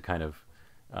wanted to kind of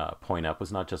point up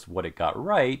was not just what it got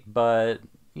right, but,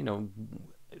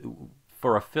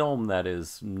 for a film that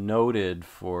is noted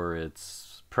for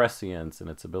its prescience and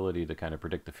its ability to kind of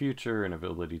predict the future and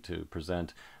ability to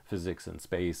present physics and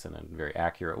space in a very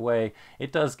accurate way,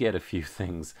 it does get a few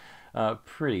things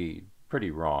pretty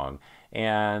wrong.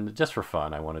 And just for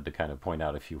fun, I wanted to kind of point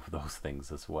out a few of those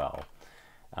things as well.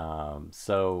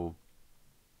 So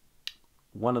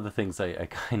one of the things I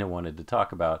kind of wanted to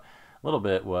talk about a little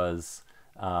bit was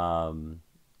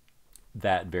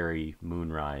that very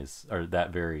moonrise, or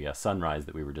that very sunrise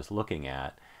that we were just looking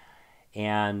at,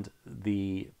 and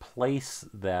the place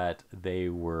that they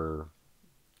were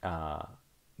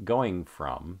going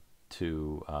from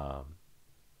to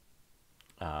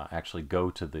actually go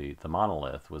to the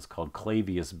monolith was called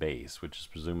Clavius Base, which is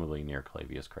presumably near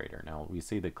Clavius Crater. Now, we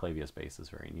see that Clavius Base is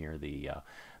very near the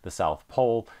south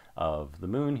pole of the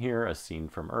moon here, as seen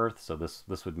from Earth. So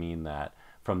this would mean that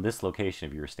from this location,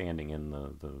 if you were standing in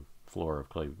the floor of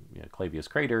Clavius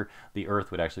Crater, the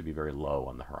Earth would actually be very low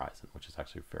on the horizon, which is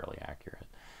actually fairly accurate.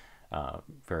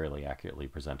 fairly accurately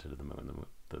presented to the moon.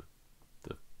 The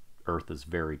Earth is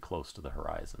very close to the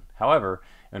horizon. However,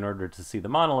 in order to see the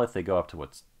monolith, they go up to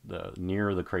what's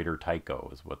near the crater Tycho,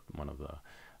 is what one of the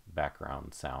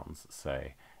background sounds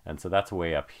say. And so that's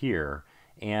way up here.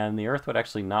 And the Earth would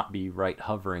actually not be right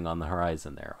hovering on the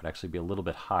horizon there. It would actually be a little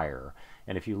bit higher.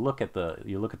 And if you look at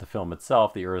the film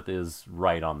itself, the Earth is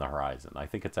right on the horizon. I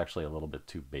think it's actually a little bit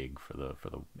too big for the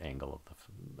angle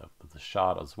of the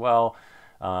shot as well.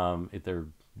 They're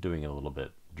doing it a little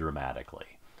bit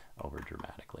over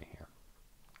dramatically here.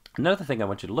 Another thing I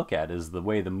want you to look at is the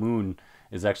way the moon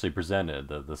is actually presented.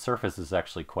 The surface is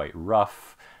actually quite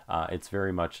rough. It's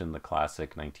very much in the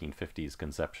classic 1950s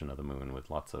conception of the moon, with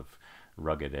lots of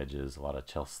rugged edges. A lot of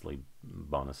Chesley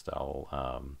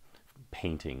Bonestell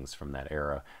paintings from that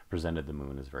era presented the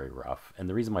moon as very rough. And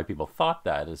the reason why people thought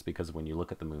that is because when you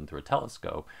look at the moon through a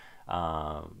telescope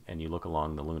and you look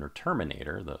along the lunar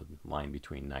terminator, the line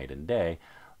between night and day,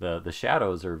 the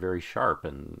shadows are very sharp,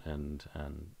 and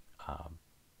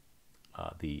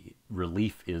the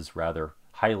relief is rather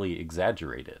highly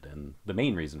exaggerated. And the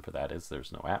main reason for that is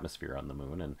there's no atmosphere on the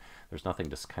moon, and there's nothing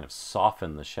to kind of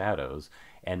soften the shadows,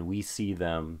 and we see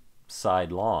them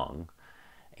sidelong,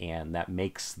 and that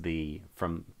makes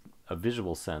from a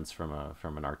visual sense, from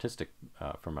an artistic,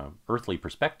 from an earthly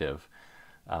perspective,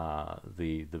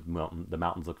 the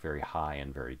mountains look very high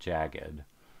and very jagged.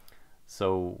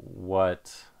 So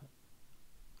what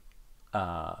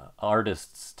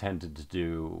artists tended to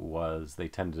do was they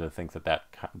tended to think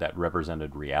that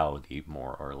represented reality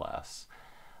more or less.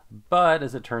 But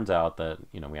as it turns out that,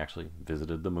 we actually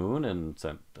visited the moon and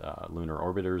sent lunar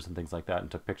orbiters and things like that and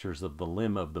took pictures of the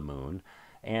limb of the moon.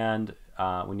 And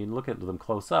when you look at them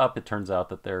close up, it turns out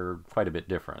that they're quite a bit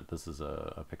different. This is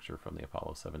a picture from the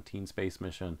Apollo 17 space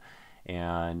mission,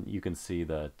 and you can see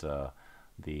that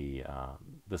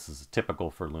this is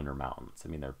typical for lunar mountains. I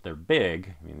mean, they're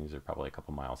big. I mean, these are probably a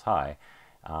couple miles high,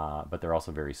 but they're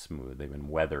also very smooth. They've been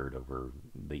weathered over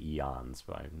the eons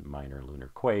by minor lunar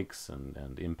quakes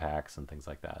and impacts and things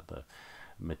like that. The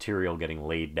material getting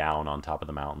laid down on top of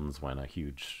the mountains when a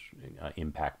huge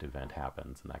impact event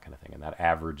happens and that kind of thing. And that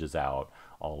averages out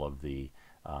all of the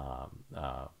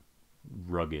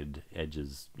rugged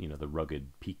edges, the rugged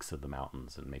peaks of the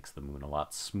mountains, and makes the moon a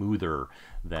lot smoother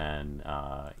than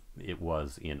it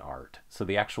was in art. So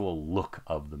the actual look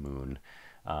of the moon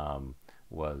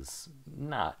was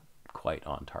not quite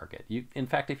on target. In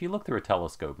fact, if you look through a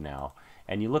telescope now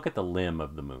and you look at the limb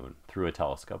of the moon through a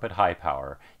telescope at high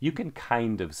power, you can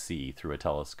kind of see through a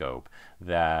telescope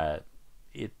that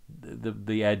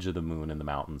the edge of the moon and the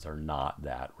mountains are not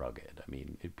that rugged. I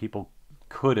mean, people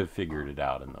could have figured it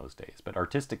out in those days, but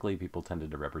artistically people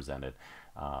tended to represent it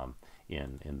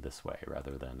in this way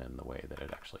rather than in the way that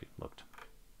it actually looked.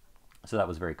 So that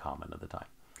was very common at the time.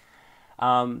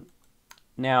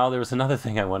 Now, there was another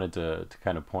thing I wanted to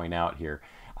kind of point out here.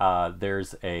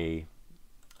 There's a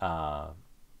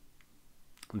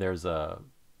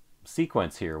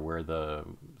sequence here where the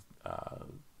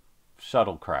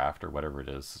shuttlecraft, or whatever it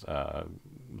is,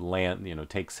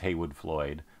 takes Heywood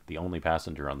Floyd, the only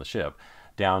passenger on the ship,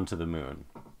 down to the moon.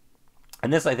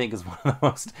 And this, I think, is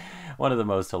one of the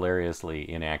most hilariously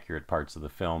inaccurate parts of the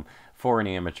film for an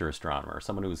amateur astronomer,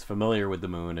 someone who's familiar with the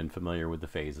moon and familiar with the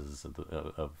phases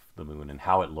of the moon and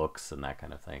how it looks and that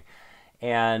kind of thing.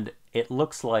 And it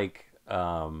looks like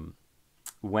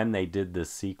when they did this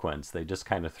sequence, they just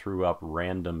kind of threw up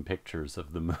random pictures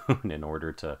of the moon in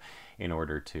order to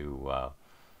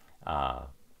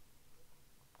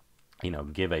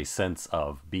give a sense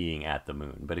of being at the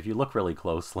moon. But if you look really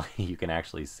closely, you can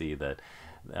actually see that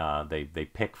they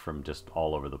pick from just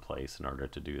all over the place in order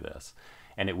to do this.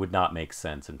 And it would not make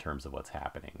sense in terms of what's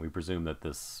happening. We presume that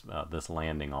this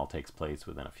landing all takes place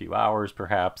within a few hours,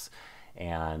 perhaps.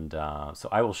 And so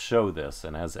I will show this,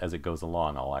 and as it goes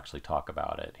along, I'll actually talk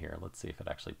about it here. Let's see if it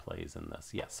actually plays in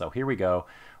this. Yes. So here we go.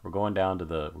 We're going down to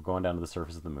the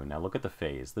surface of the moon. Now look at the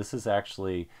phase. This is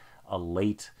actually a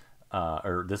late.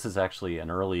 This is actually an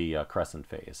early crescent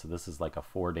phase. So this is like a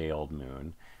 4-day-old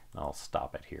moon. I'll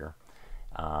stop it here.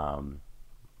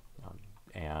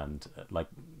 And like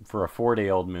for a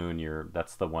 4-day-old moon,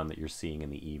 that's the one that you're seeing in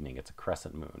the evening. It's a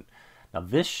crescent moon. Now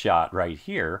this shot right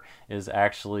here is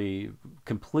actually a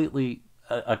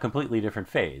completely different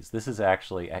phase. This is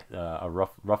actually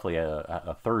roughly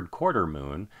a third quarter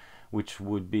moon, which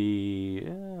would be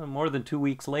more than 2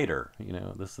 weeks later.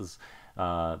 This is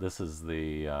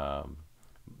the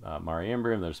Mare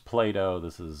Imbrium. There's Plato.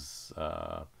 This is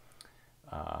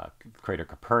crater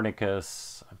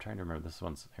Copernicus. I'm trying to remember. This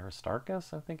one's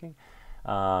Aristarchus, I'm thinking.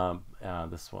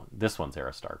 This one's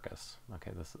Aristarchus.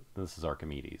 Okay, this is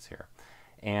Archimedes here.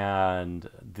 And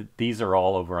these are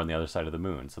all over on the other side of the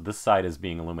moon. So this side is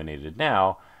being illuminated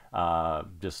now,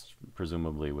 just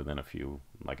presumably within a few,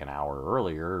 like an hour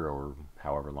earlier, or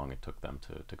however long it took them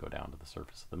to go down to the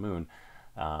surface of the moon.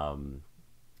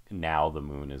 Now the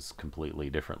moon is completely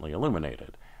differently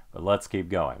illuminated. But let's keep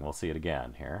going. We'll see it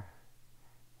again here.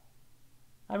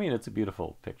 I mean, it's a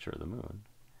beautiful picture of the moon.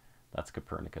 That's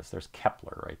Copernicus. There's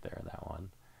Kepler right there, that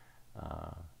one.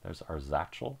 There's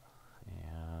Arzachel,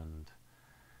 and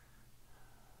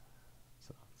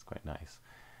so it's quite nice.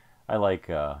 I like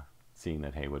seeing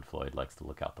that Heywood Floyd likes to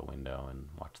look out the window and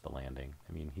watch the landing.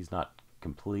 I mean, he's not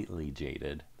completely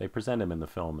jaded. They present him in the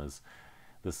film as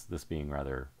this being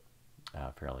rather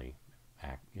fairly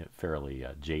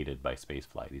jaded by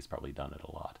spaceflight. He's probably done it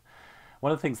a lot.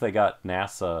 One of the things they got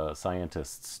NASA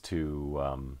scientists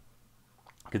to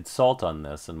consult on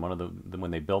this, and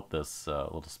when they built this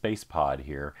little space pod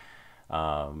here,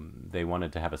 they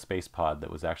wanted to have a space pod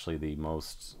that was actually the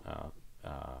most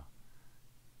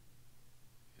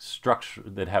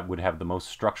would have the most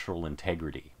structural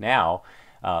integrity. Now,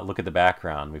 look at the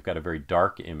background. We've got a very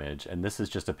dark image, and this is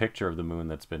just a picture of the moon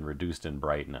that's been reduced in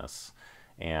brightness.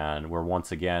 And we're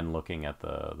once again looking at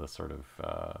the sort of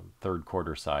third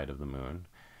quarter side of the moon.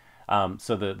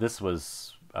 So this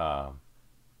was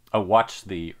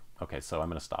okay, so I'm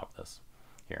going to stop this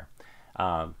here.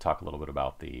 Talk a little bit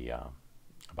about the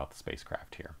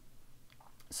spacecraft here.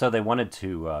 So they wanted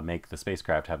to make the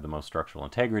spacecraft have the most structural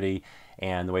integrity,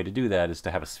 and the way to do that is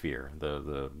to have a sphere.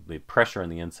 The pressure on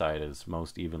the inside is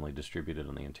most evenly distributed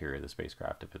on the interior of the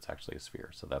spacecraft if it's actually a sphere.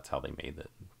 So that's how they made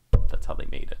it.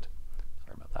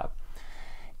 Sorry about that.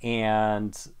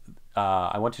 And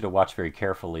I want you to watch very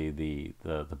carefully the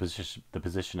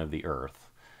position of the Earth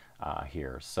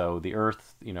here. So the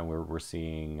Earth, we're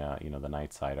seeing the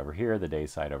night side over here, the day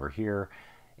side over here,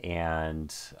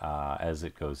 and as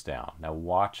it goes down. Now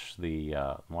watch the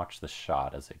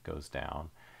shot as it goes down,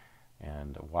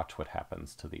 and watch what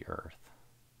happens to the Earth.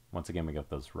 Once again, we got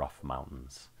those rough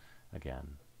mountains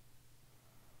again,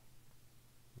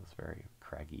 those very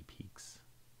craggy peaks.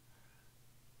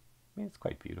 I mean, it's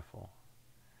quite beautiful.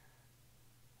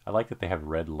 I like that they have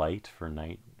red light for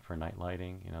night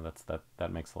lighting.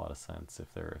 That makes a lot of sense.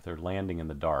 If they're landing in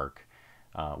the dark,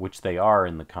 which they are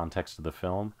in the context of the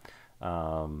film,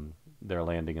 they're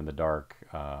landing in the dark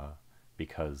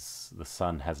because the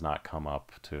sun has not come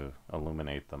up to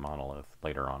illuminate the monolith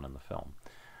later on in the film.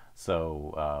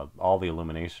 So all the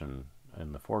illumination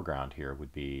in the foreground here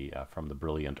would be from the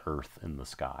brilliant Earth in the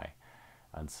sky.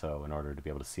 And so in order to be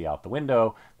able to see out the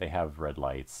window, they have red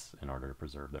lights in order to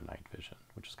preserve their night vision,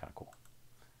 which is kind of cool.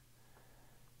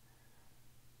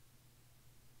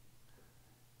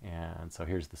 And so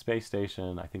here's the space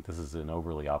station. I think this is an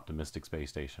overly optimistic space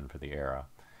station for the era.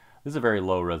 This is a very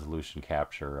low resolution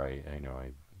capture. I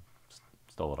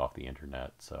stole it off the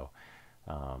internet, so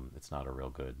it's not a real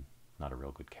good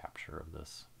capture of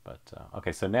this. But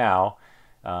okay, so now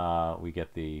we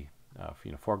get the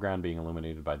foreground being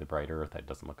illuminated by the bright Earth. That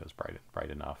doesn't look as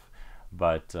bright enough.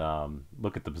 But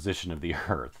look at the position of the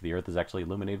Earth. The Earth is actually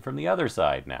illuminated from the other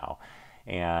side now,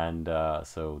 and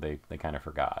so they kind of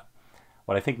forgot.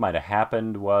 What I think might have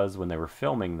happened was when they were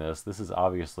filming this is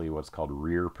obviously what's called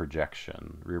rear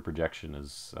projection. Rear projection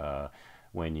is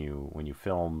when you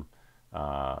film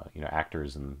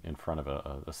actors in front of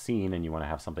a scene, and you want to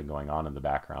have something going on in the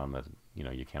background that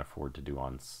you can't afford to do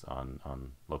on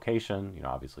location.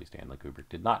 Obviously Stanley Kubrick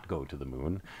did not go to the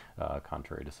moon,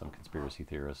 contrary to some conspiracy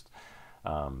theorists,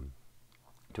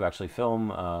 to actually film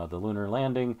the lunar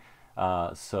landing.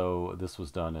 So this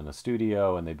was done in a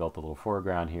studio, and they built a little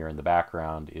foreground here. In the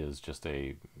background is just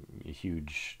a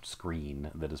huge screen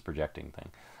that is projecting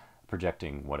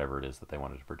whatever it is that they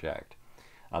wanted to project.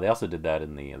 They also did that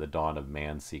in the Dawn of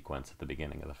Man sequence at the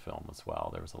beginning of the film as well.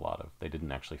 There was they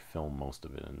didn't actually film most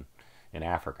of it in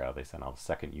Africa. They sent out a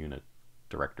second unit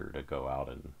director to go out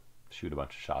and shoot a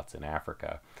bunch of shots in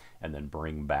Africa, and then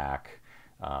bring back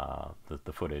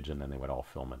the footage, and then they would all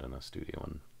film it in a studio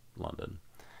in London.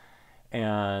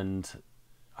 And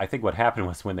I think what happened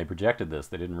was when they projected this,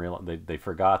 they didn't realize they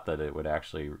forgot that it would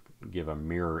actually give a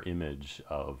mirror image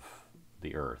of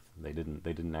the Earth. They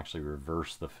didn't actually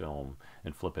reverse the film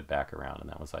and flip it back around,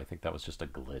 and I think that was just a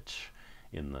glitch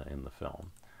in the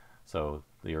film. So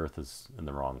the Earth is in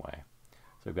the wrong way.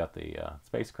 So we've got the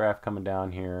spacecraft coming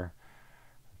down here.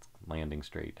 It's landing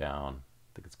straight down. I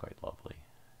think it's quite lovely.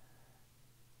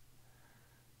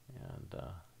 And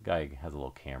guy has a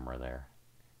little camera there.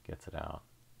 Gets it out.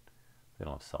 They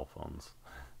don't have cell phones.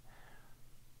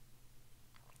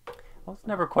 I was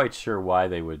never quite sure why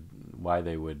they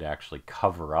would actually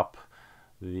cover up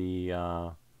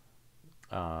the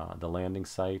the landing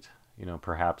site. You know,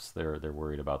 perhaps they're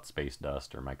worried about space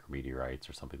dust or micrometeorites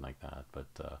or something like that.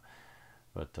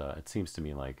 But it seems to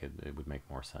me like it would make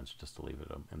more sense just to leave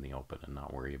it in the open and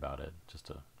not worry about it, just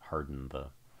to harden the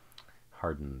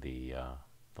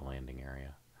landing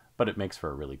area. But it makes for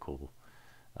a really cool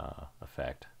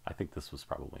effect. I think this was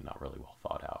probably not really well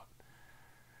thought out.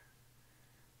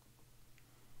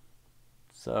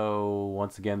 So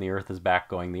once again, the Earth is back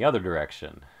going the other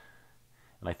direction,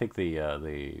 and I think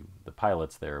the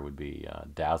pilots there would be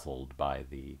dazzled by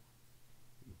the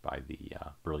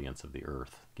brilliance of the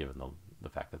Earth, given the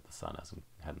fact that the sun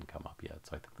hadn't come up yet.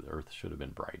 So I think the Earth should have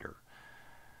been brighter.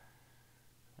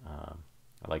 I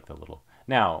like the little.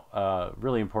 Now,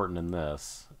 really important in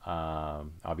this,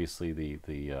 obviously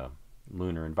the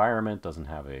lunar environment doesn't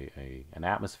have an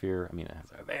atmosphere. I mean, it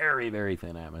has a very, very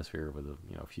thin atmosphere with a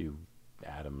few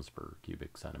atoms per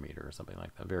cubic centimeter or something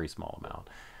like that, a very small amount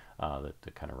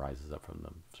that kind of rises up from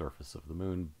the surface of the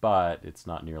moon, but it's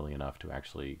not nearly enough to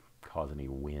actually cause any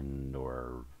wind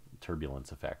or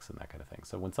turbulence effects and that kind of thing.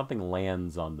 So when something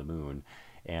lands on the moon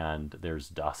and there's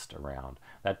dust around,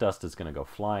 that dust is going to go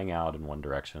flying out in one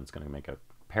direction. It's going to make a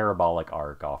parabolic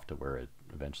arc off to where it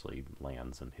eventually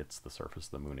lands and hits the surface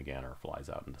of the moon again, or flies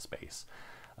out into space,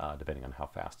 depending on how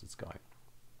fast it's going.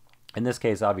 In this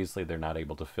case, obviously, they're not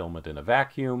able to film it in a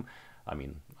vacuum. I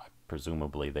mean,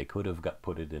 presumably they could have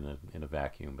put it in a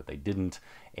vacuum, but they didn't.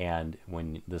 And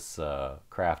when this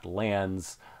craft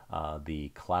lands, the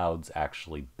clouds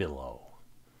actually billow.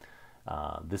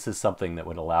 This is something that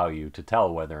would allow you to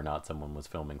tell whether or not someone was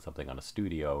filming something on a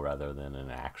studio rather than an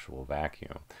actual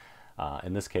vacuum.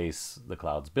 In this case, the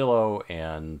clouds billow,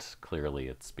 and clearly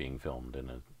it's being filmed in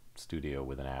a studio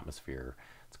with an atmosphere.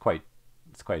 It's quite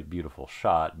a beautiful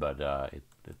shot, but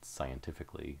it's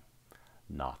scientifically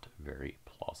not very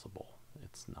plausible.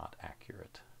 It's not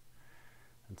accurate.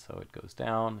 And so it goes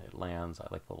down, it lands. I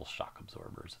like the little shock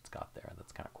absorbers it's got there.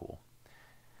 That's kind of cool.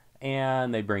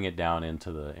 And they bring it down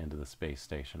into the space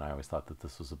station. I always thought that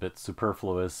this was a bit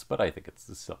superfluous, but I think it's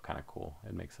still kind of cool.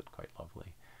 It makes it quite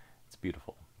lovely. It's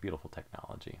beautiful, beautiful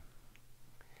technology.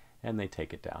 And they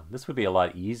take it down. This would be a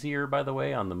lot easier, by the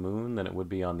way, on the moon than it would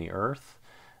be on the Earth,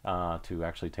 to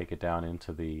actually take it down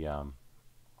into the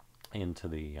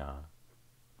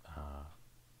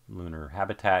lunar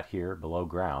habitat here below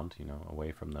ground,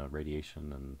 away from the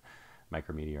radiation and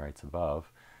micrometeorites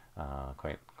above.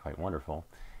 Quite wonderful.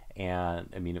 And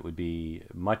I mean, it would be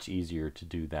much easier to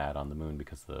do that on the moon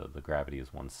because the gravity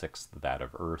is 1/6 that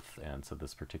of Earth, and so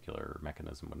this particular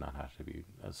mechanism would not have to be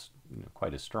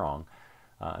quite as strong.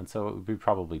 And so it would be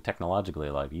probably technologically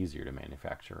a lot easier to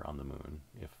manufacture on the moon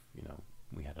if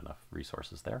we had enough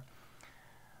resources there.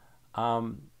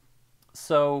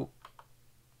 So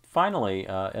finally,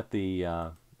 at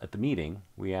the meeting,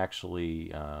 we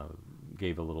actually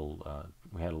gave a little.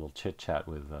 We had a little chit chat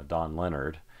with Don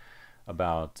Leonard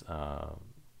about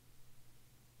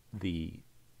the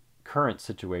current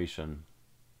situation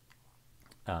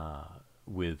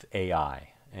with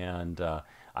AI, and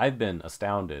I've been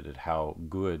astounded at how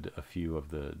good a few of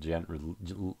the generative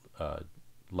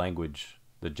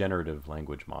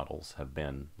language models have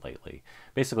been lately.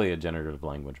 Basically, a generative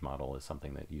language model is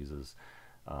something that uses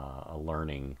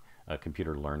a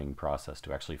computer learning process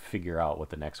to actually figure out what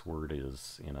the next word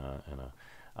is in a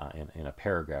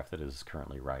paragraph that is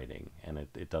currently writing, and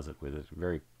it does it with a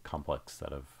very complex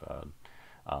set of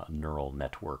neural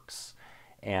networks,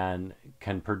 and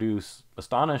can produce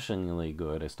astonishingly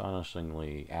good,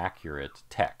 astonishingly accurate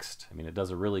text. I mean, it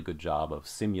does a really good job of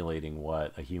simulating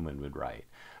what a human would write.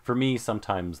 For me,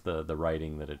 sometimes the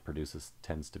writing that it produces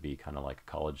tends to be kind of like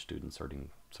a college student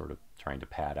sort of trying to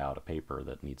pad out a paper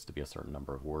that needs to be a certain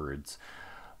number of words.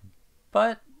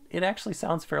 But it actually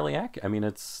sounds fairly accurate. I mean,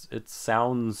 it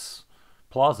sounds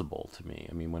plausible to me.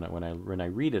 I mean, when I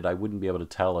read it, I wouldn't be able to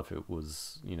tell if it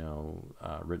was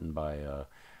written by an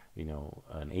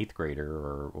 8th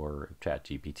grader or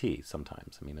ChatGPT.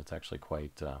 Sometimes, I mean, it's actually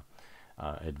quite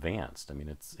advanced. I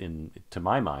mean, to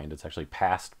my mind, it's actually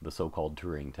past the so-called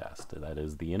Turing test. That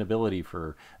is the inability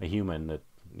for a human that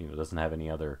doesn't have any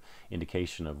other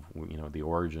indication of the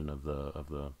origin of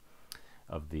the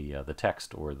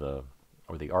text or the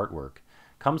artwork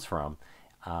comes from.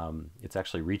 It's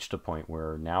actually reached a point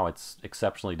where now it's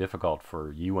exceptionally difficult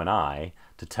for you and I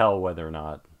to tell whether or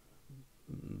not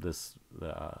this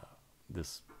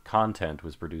content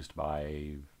was produced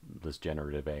by this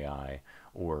generative AI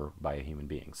or by a human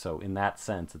being. So in that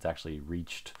sense, it's actually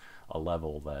reached a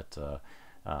level that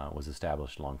was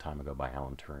established a long time ago by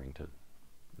Alan Turing to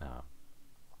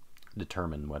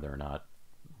determine whether or not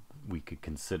we could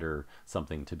consider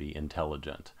something to be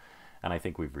intelligent. and I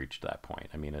think we've reached that point.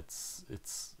 I mean, it's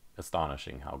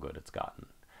astonishing how good it's gotten.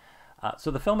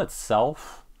 So the film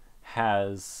itself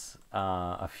has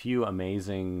a few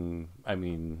amazing,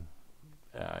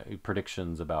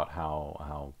 predictions about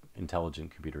how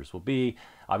intelligent computers will be.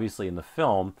 Obviously, in the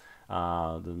film,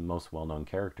 the most well-known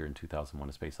character in 2001: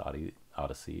 A Space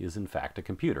Odyssey is in fact a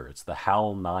computer. It's the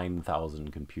HAL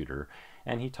 9000 computer,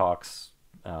 and he talks,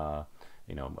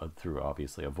 through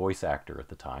obviously a voice actor at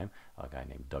the time, a guy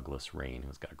named Douglas Rain,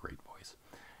 who's got a great voice,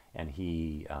 and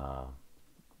he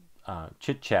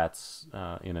chit-chats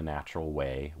in a natural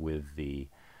way with the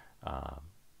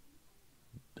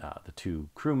two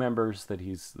crew members that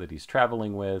he's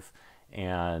traveling with,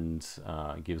 and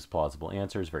gives plausible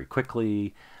answers very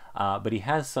quickly. But he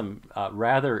has some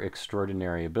rather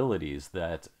extraordinary abilities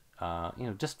that,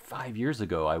 just 5 years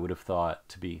ago I would have thought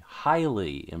to be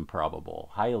highly improbable,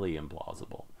 highly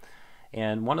implausible.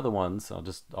 And one of the ones, I'll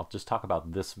just talk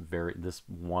about this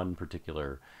one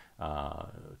particular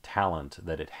talent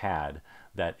that it had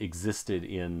that existed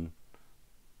in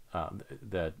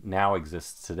that now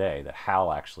exists today, that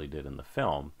Hal actually did in the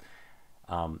film.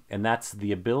 And that's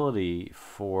the ability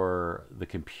for the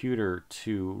computer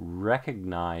to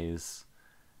recognize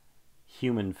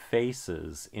human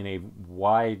faces in a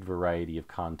wide variety of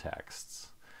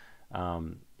contexts.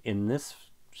 In this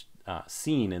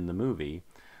scene in the movie,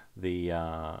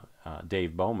 the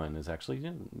Dave Bowman is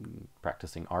actually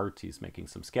practicing art. He's making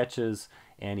some sketches,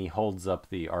 and he holds up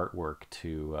the artwork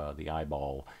to the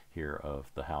eyeball here of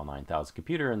the HAL 9000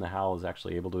 computer, and the HAL is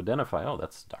actually able to identify, oh,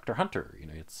 that's Dr. Hunter.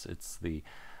 It's the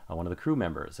one of the crew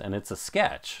members, and it's a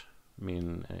sketch. I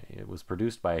mean, it was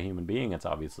produced by a human being. It's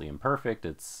obviously imperfect.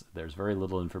 There's very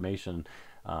little information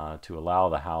to allow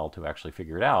the HAL to actually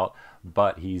figure it out,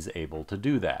 but he's able to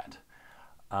do that.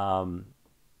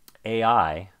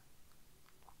 AI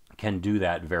can do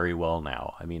that very well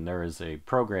now. I mean, there is a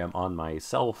program on my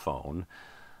cell phone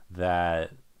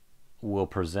that will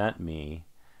present me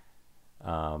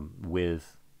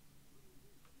with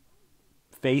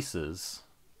faces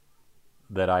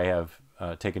that I have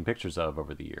taken pictures of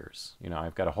over the years.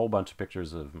 I've got a whole bunch of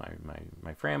pictures of my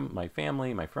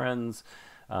family, my friends,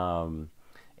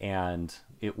 and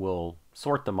it will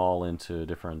sort them all into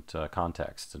different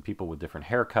contexts, and people with different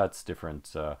haircuts,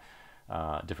 different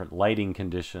lighting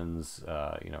conditions,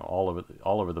 all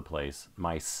over the place.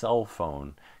 My cell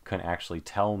phone can actually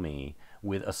tell me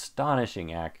with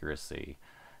astonishing accuracy,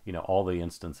 all the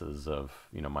instances of,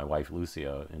 my wife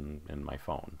Lucia in my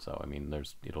phone. So, I mean,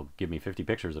 it'll give me 50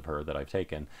 pictures of her that I've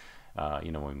taken,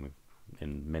 in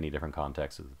many different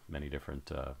contexts with many different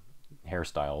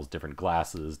hairstyles, different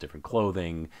glasses, different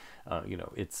clothing.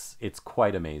 It's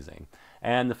quite amazing.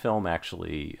 And the film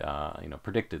actually,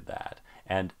 predicted that.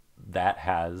 And that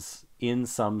has, in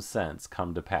some sense,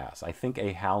 come to pass. I think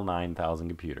a HAL 9000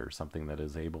 computer, something that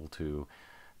is able to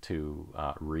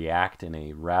react in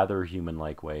a rather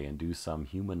human-like way and do some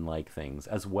human-like things,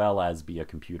 as well as be a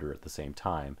computer at the same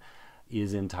time,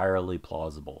 is entirely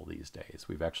plausible these days.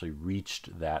 We've actually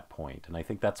reached that point, and I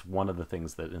think that's one of the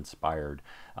things that inspired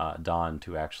Don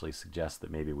to actually suggest that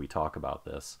maybe we talk about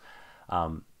this.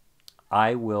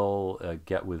 I will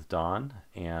get with Don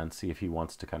and see if he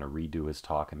wants to kind of redo his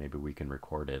talk, and maybe we can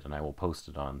record it, and I will post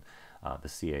it on the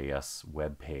CAS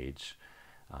webpage,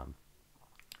 or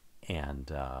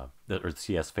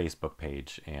CS Facebook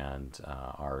page, and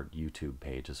our YouTube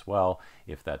page as well,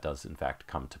 if that does in fact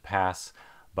come to pass.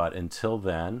 But until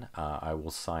then, I will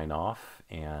sign off,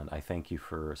 and I thank you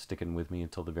for sticking with me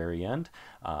until the very end.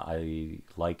 I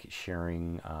like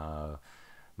sharing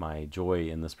my joy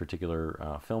in this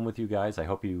particular film with you guys. I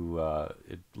hope you at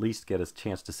least get a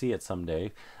chance to see it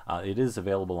someday. It is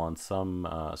available on some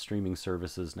streaming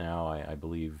services now. I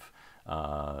believe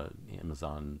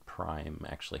Amazon Prime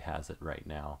actually has it right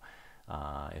now,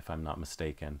 if I'm not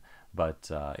mistaken.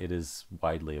 But it is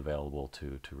widely available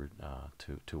to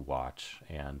watch,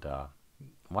 and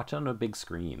watch on a big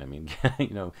screen. I mean, if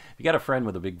you got a friend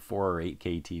with a big 4 or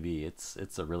 8K TV,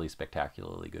 it's a really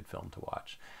spectacularly good film to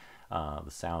watch. The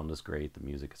sound is great, the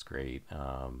music is great,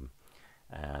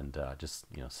 and just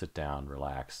sit down,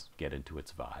 relax, get into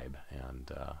its vibe,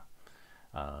 and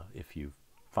if you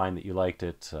find that you liked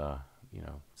it,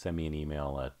 send me an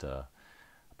email at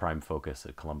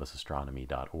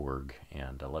primefocus@columbusastronomy.org,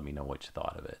 and let me know what you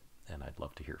thought of it, and I'd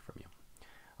love to hear from you.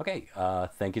 Okay,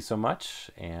 thank you so much,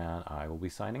 and I will be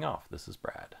signing off. This is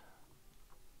Brad.